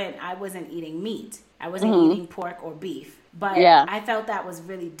had went, I wasn't eating meat. I wasn't eating pork or beef. But I felt that was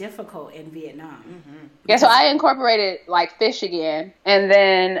really difficult in Vietnam. Yeah, so I incorporated like fish again and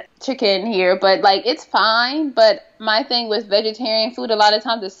then chicken here, but like it's fine. But my thing with vegetarian food, a lot of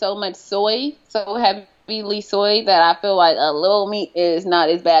times it's so much soy, so heavy heavily soy that I feel like a little meat is not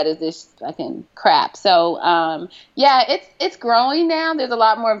as bad as this fucking crap. So, yeah, it's growing now. There's a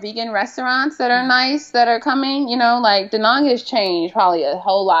lot more vegan restaurants that are nice that are coming. You know, like Da Nang has changed probably a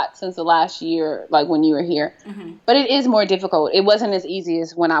whole lot since the last year, like when you were here. Mm-hmm. But it is more difficult. It wasn't as easy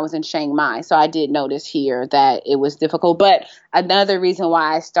as when I was in Chiang Mai. So I did notice here that it was difficult. But another reason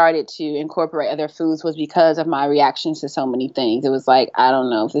why I started to incorporate other foods was because of my reactions to so many things. It was like, I don't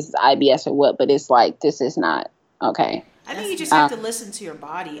know if this is IBS or what, but it's like, this is not okay. I think you just have to listen to your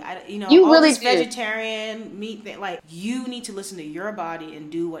body. You all really this do. Vegetarian meat thing, like you need to listen to your body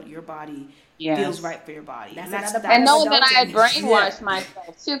and do what your body feels right for your body. And knowing that I had brainwashed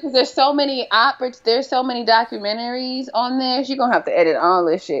myself too, because there's so many documentaries on this. You're gonna have to edit all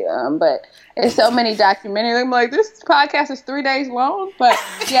this shit, but there's so many documentaries. I'm like, this podcast is 3 days long, but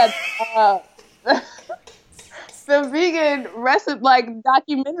yeah. The vegan recipe, like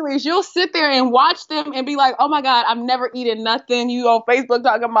documentaries, you'll sit there and watch them and be like, oh my God, I'm never eating nothing. You on Facebook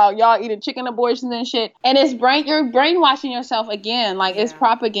talking about y'all eating chicken abortions and shit. And you're brainwashing yourself again. Like it's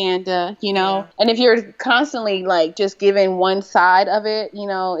propaganda, you know? Yeah. And if you're constantly like just giving one side of it, you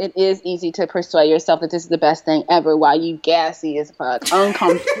know, it is easy to persuade yourself that this is the best thing ever while you gassy as fuck,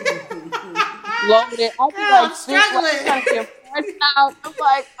 uncomfortable. Loaded. I'll be like, struggling. I'm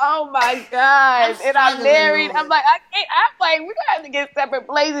like, oh my God. And I'm married. I'm like, we're going to have to get separate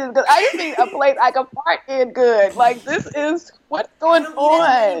places because I just need a place I can fart in good. Like, this is what's going on.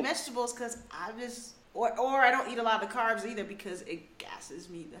 I don't eat vegetables because I just, or I don't eat a lot of carbs either because it gasses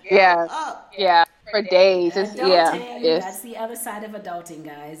me the hell up. Yeah. For days. That's the other side of adulting,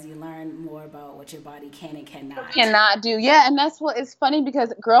 guys. You learn more about what your body can and cannot do. Yeah, and that's what is funny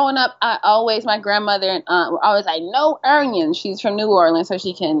because growing up, my grandmother and aunt were always like, no onions. She's from New Orleans, so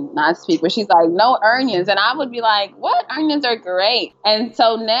she cannot speak, but she's like, no onions. And I would be like, what? Onions are great. And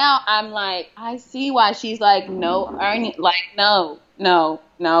so now I'm like, I see why she's like, no onion. Like, no,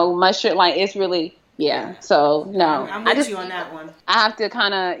 mushroom. Like, it's really... Yeah, so no. I'm with you on that one. I have to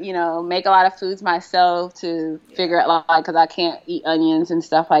kind of, make a lot of foods myself to figure out, like, because I can't eat onions and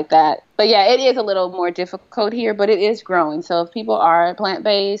stuff like that. But yeah, it is a little more difficult here, but it is growing. So if people are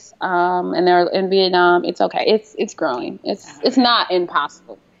plant-based and they're in Vietnam, it's okay. It's growing. It's not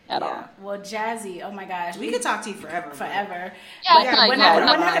impossible at all. Well, Jazzy, oh my gosh. We could talk to you forever. Yeah, we're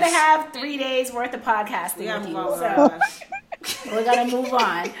not going to have 3 days worth of podcasting with you. So. We're going to move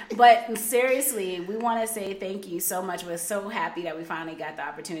on. But seriously, we want to say thank you so much. We're so happy that we finally got the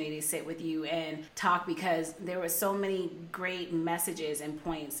opportunity to sit with you and talk because there were so many great messages and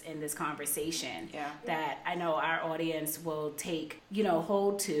points in this conversation that I know our audience will take,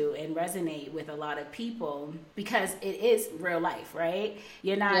 hold to and resonate with a lot of people because it is real life, right?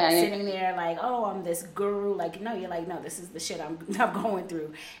 You're not sitting there like, oh, I'm this guru. Like, no, you're like, no, this is the shit I'm going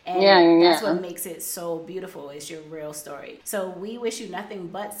through. And that's what makes it so beautiful is your real story. So we wish you nothing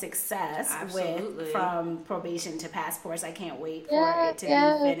but success from probation to passports. I can't wait for it to be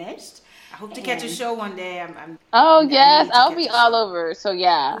finished. I hope to catch a show one day. I'll be all over. So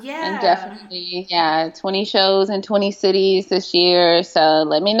and definitely 20 shows in 20 cities this year. So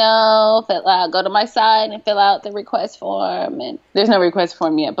let me know. Go to my site and fill out the request form. And there's no request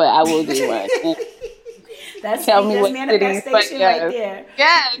form yet, but I will do one. Tell me what manifestation right there.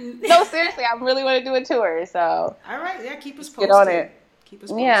 Yeah. No, seriously, I really want to do a tour. So. All right. Yeah, keep us posted. Get on it. Keep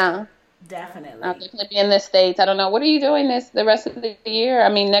us posted. Yeah. Definitely. I'll definitely be in the States. I don't know. What are you doing the rest of the year? I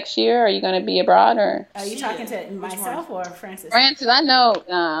mean, next year? Are you going to be abroad or? Are you talking to myself or Francis? Francis, I know.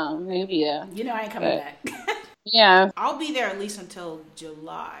 Maybe, I ain't coming back. Yeah. I'll be there at least until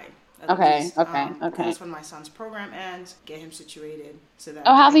July. Okay. That's when my son's program ends. Get him situated so that.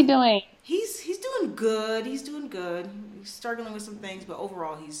 Oh, how's he doing? He's doing good. He's struggling with some things, but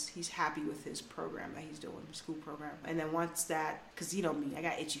overall he's happy with his program that he's doing, his school program. And then once that, because you know me, I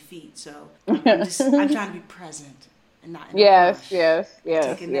got itchy feet, so I'm trying to be present and not. Yes.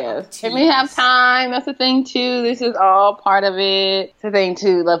 And we have time. That's the thing too. This is all part of it. It's the thing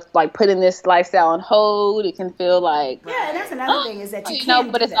too. Like putting this lifestyle on hold. It can feel like. Yeah, and that's another thing is that you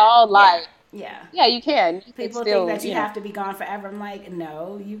can't. But it's all life. Yeah, you can. People think that you have to be gone forever. I'm like,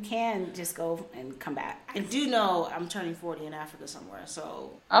 no, you can just go and come back. I do know I'm turning 40 in Africa somewhere,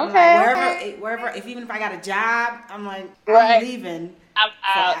 so wherever, even if I got a job, I'm like, I'm leaving. I'm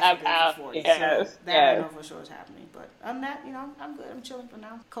out. Yes, so that I know for sure is happening. But other than that, I'm good. I'm chilling for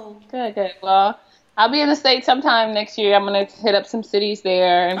now. Cold. Good. Well, I'll be in the States sometime next year. I'm gonna hit up some cities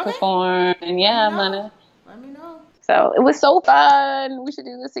there and perform. And I'm gonna. Let me know. So it was so fun. We should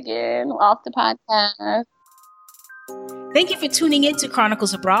do this again off the podcast. Thank you for tuning in to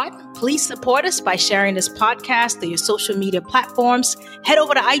Chronicles Abroad. Please support us by sharing this podcast through your social media platforms. Head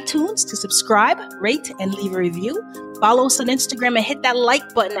over to iTunes to subscribe, rate, and leave a review. Follow us on Instagram and hit that like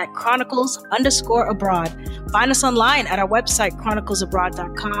button at Chronicles_Abroad. Find us online at our website,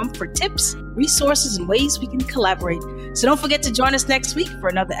 chroniclesabroad.com, for tips, resources, and ways we can collaborate. So don't forget to join us next week for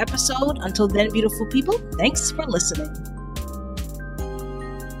another episode. Until then, beautiful people, thanks for listening.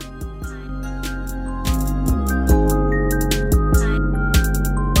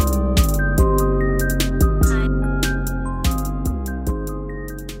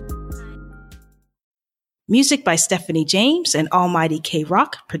 Music by Stephanie James and Almighty K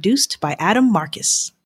Rock, produced by Adam Marcus.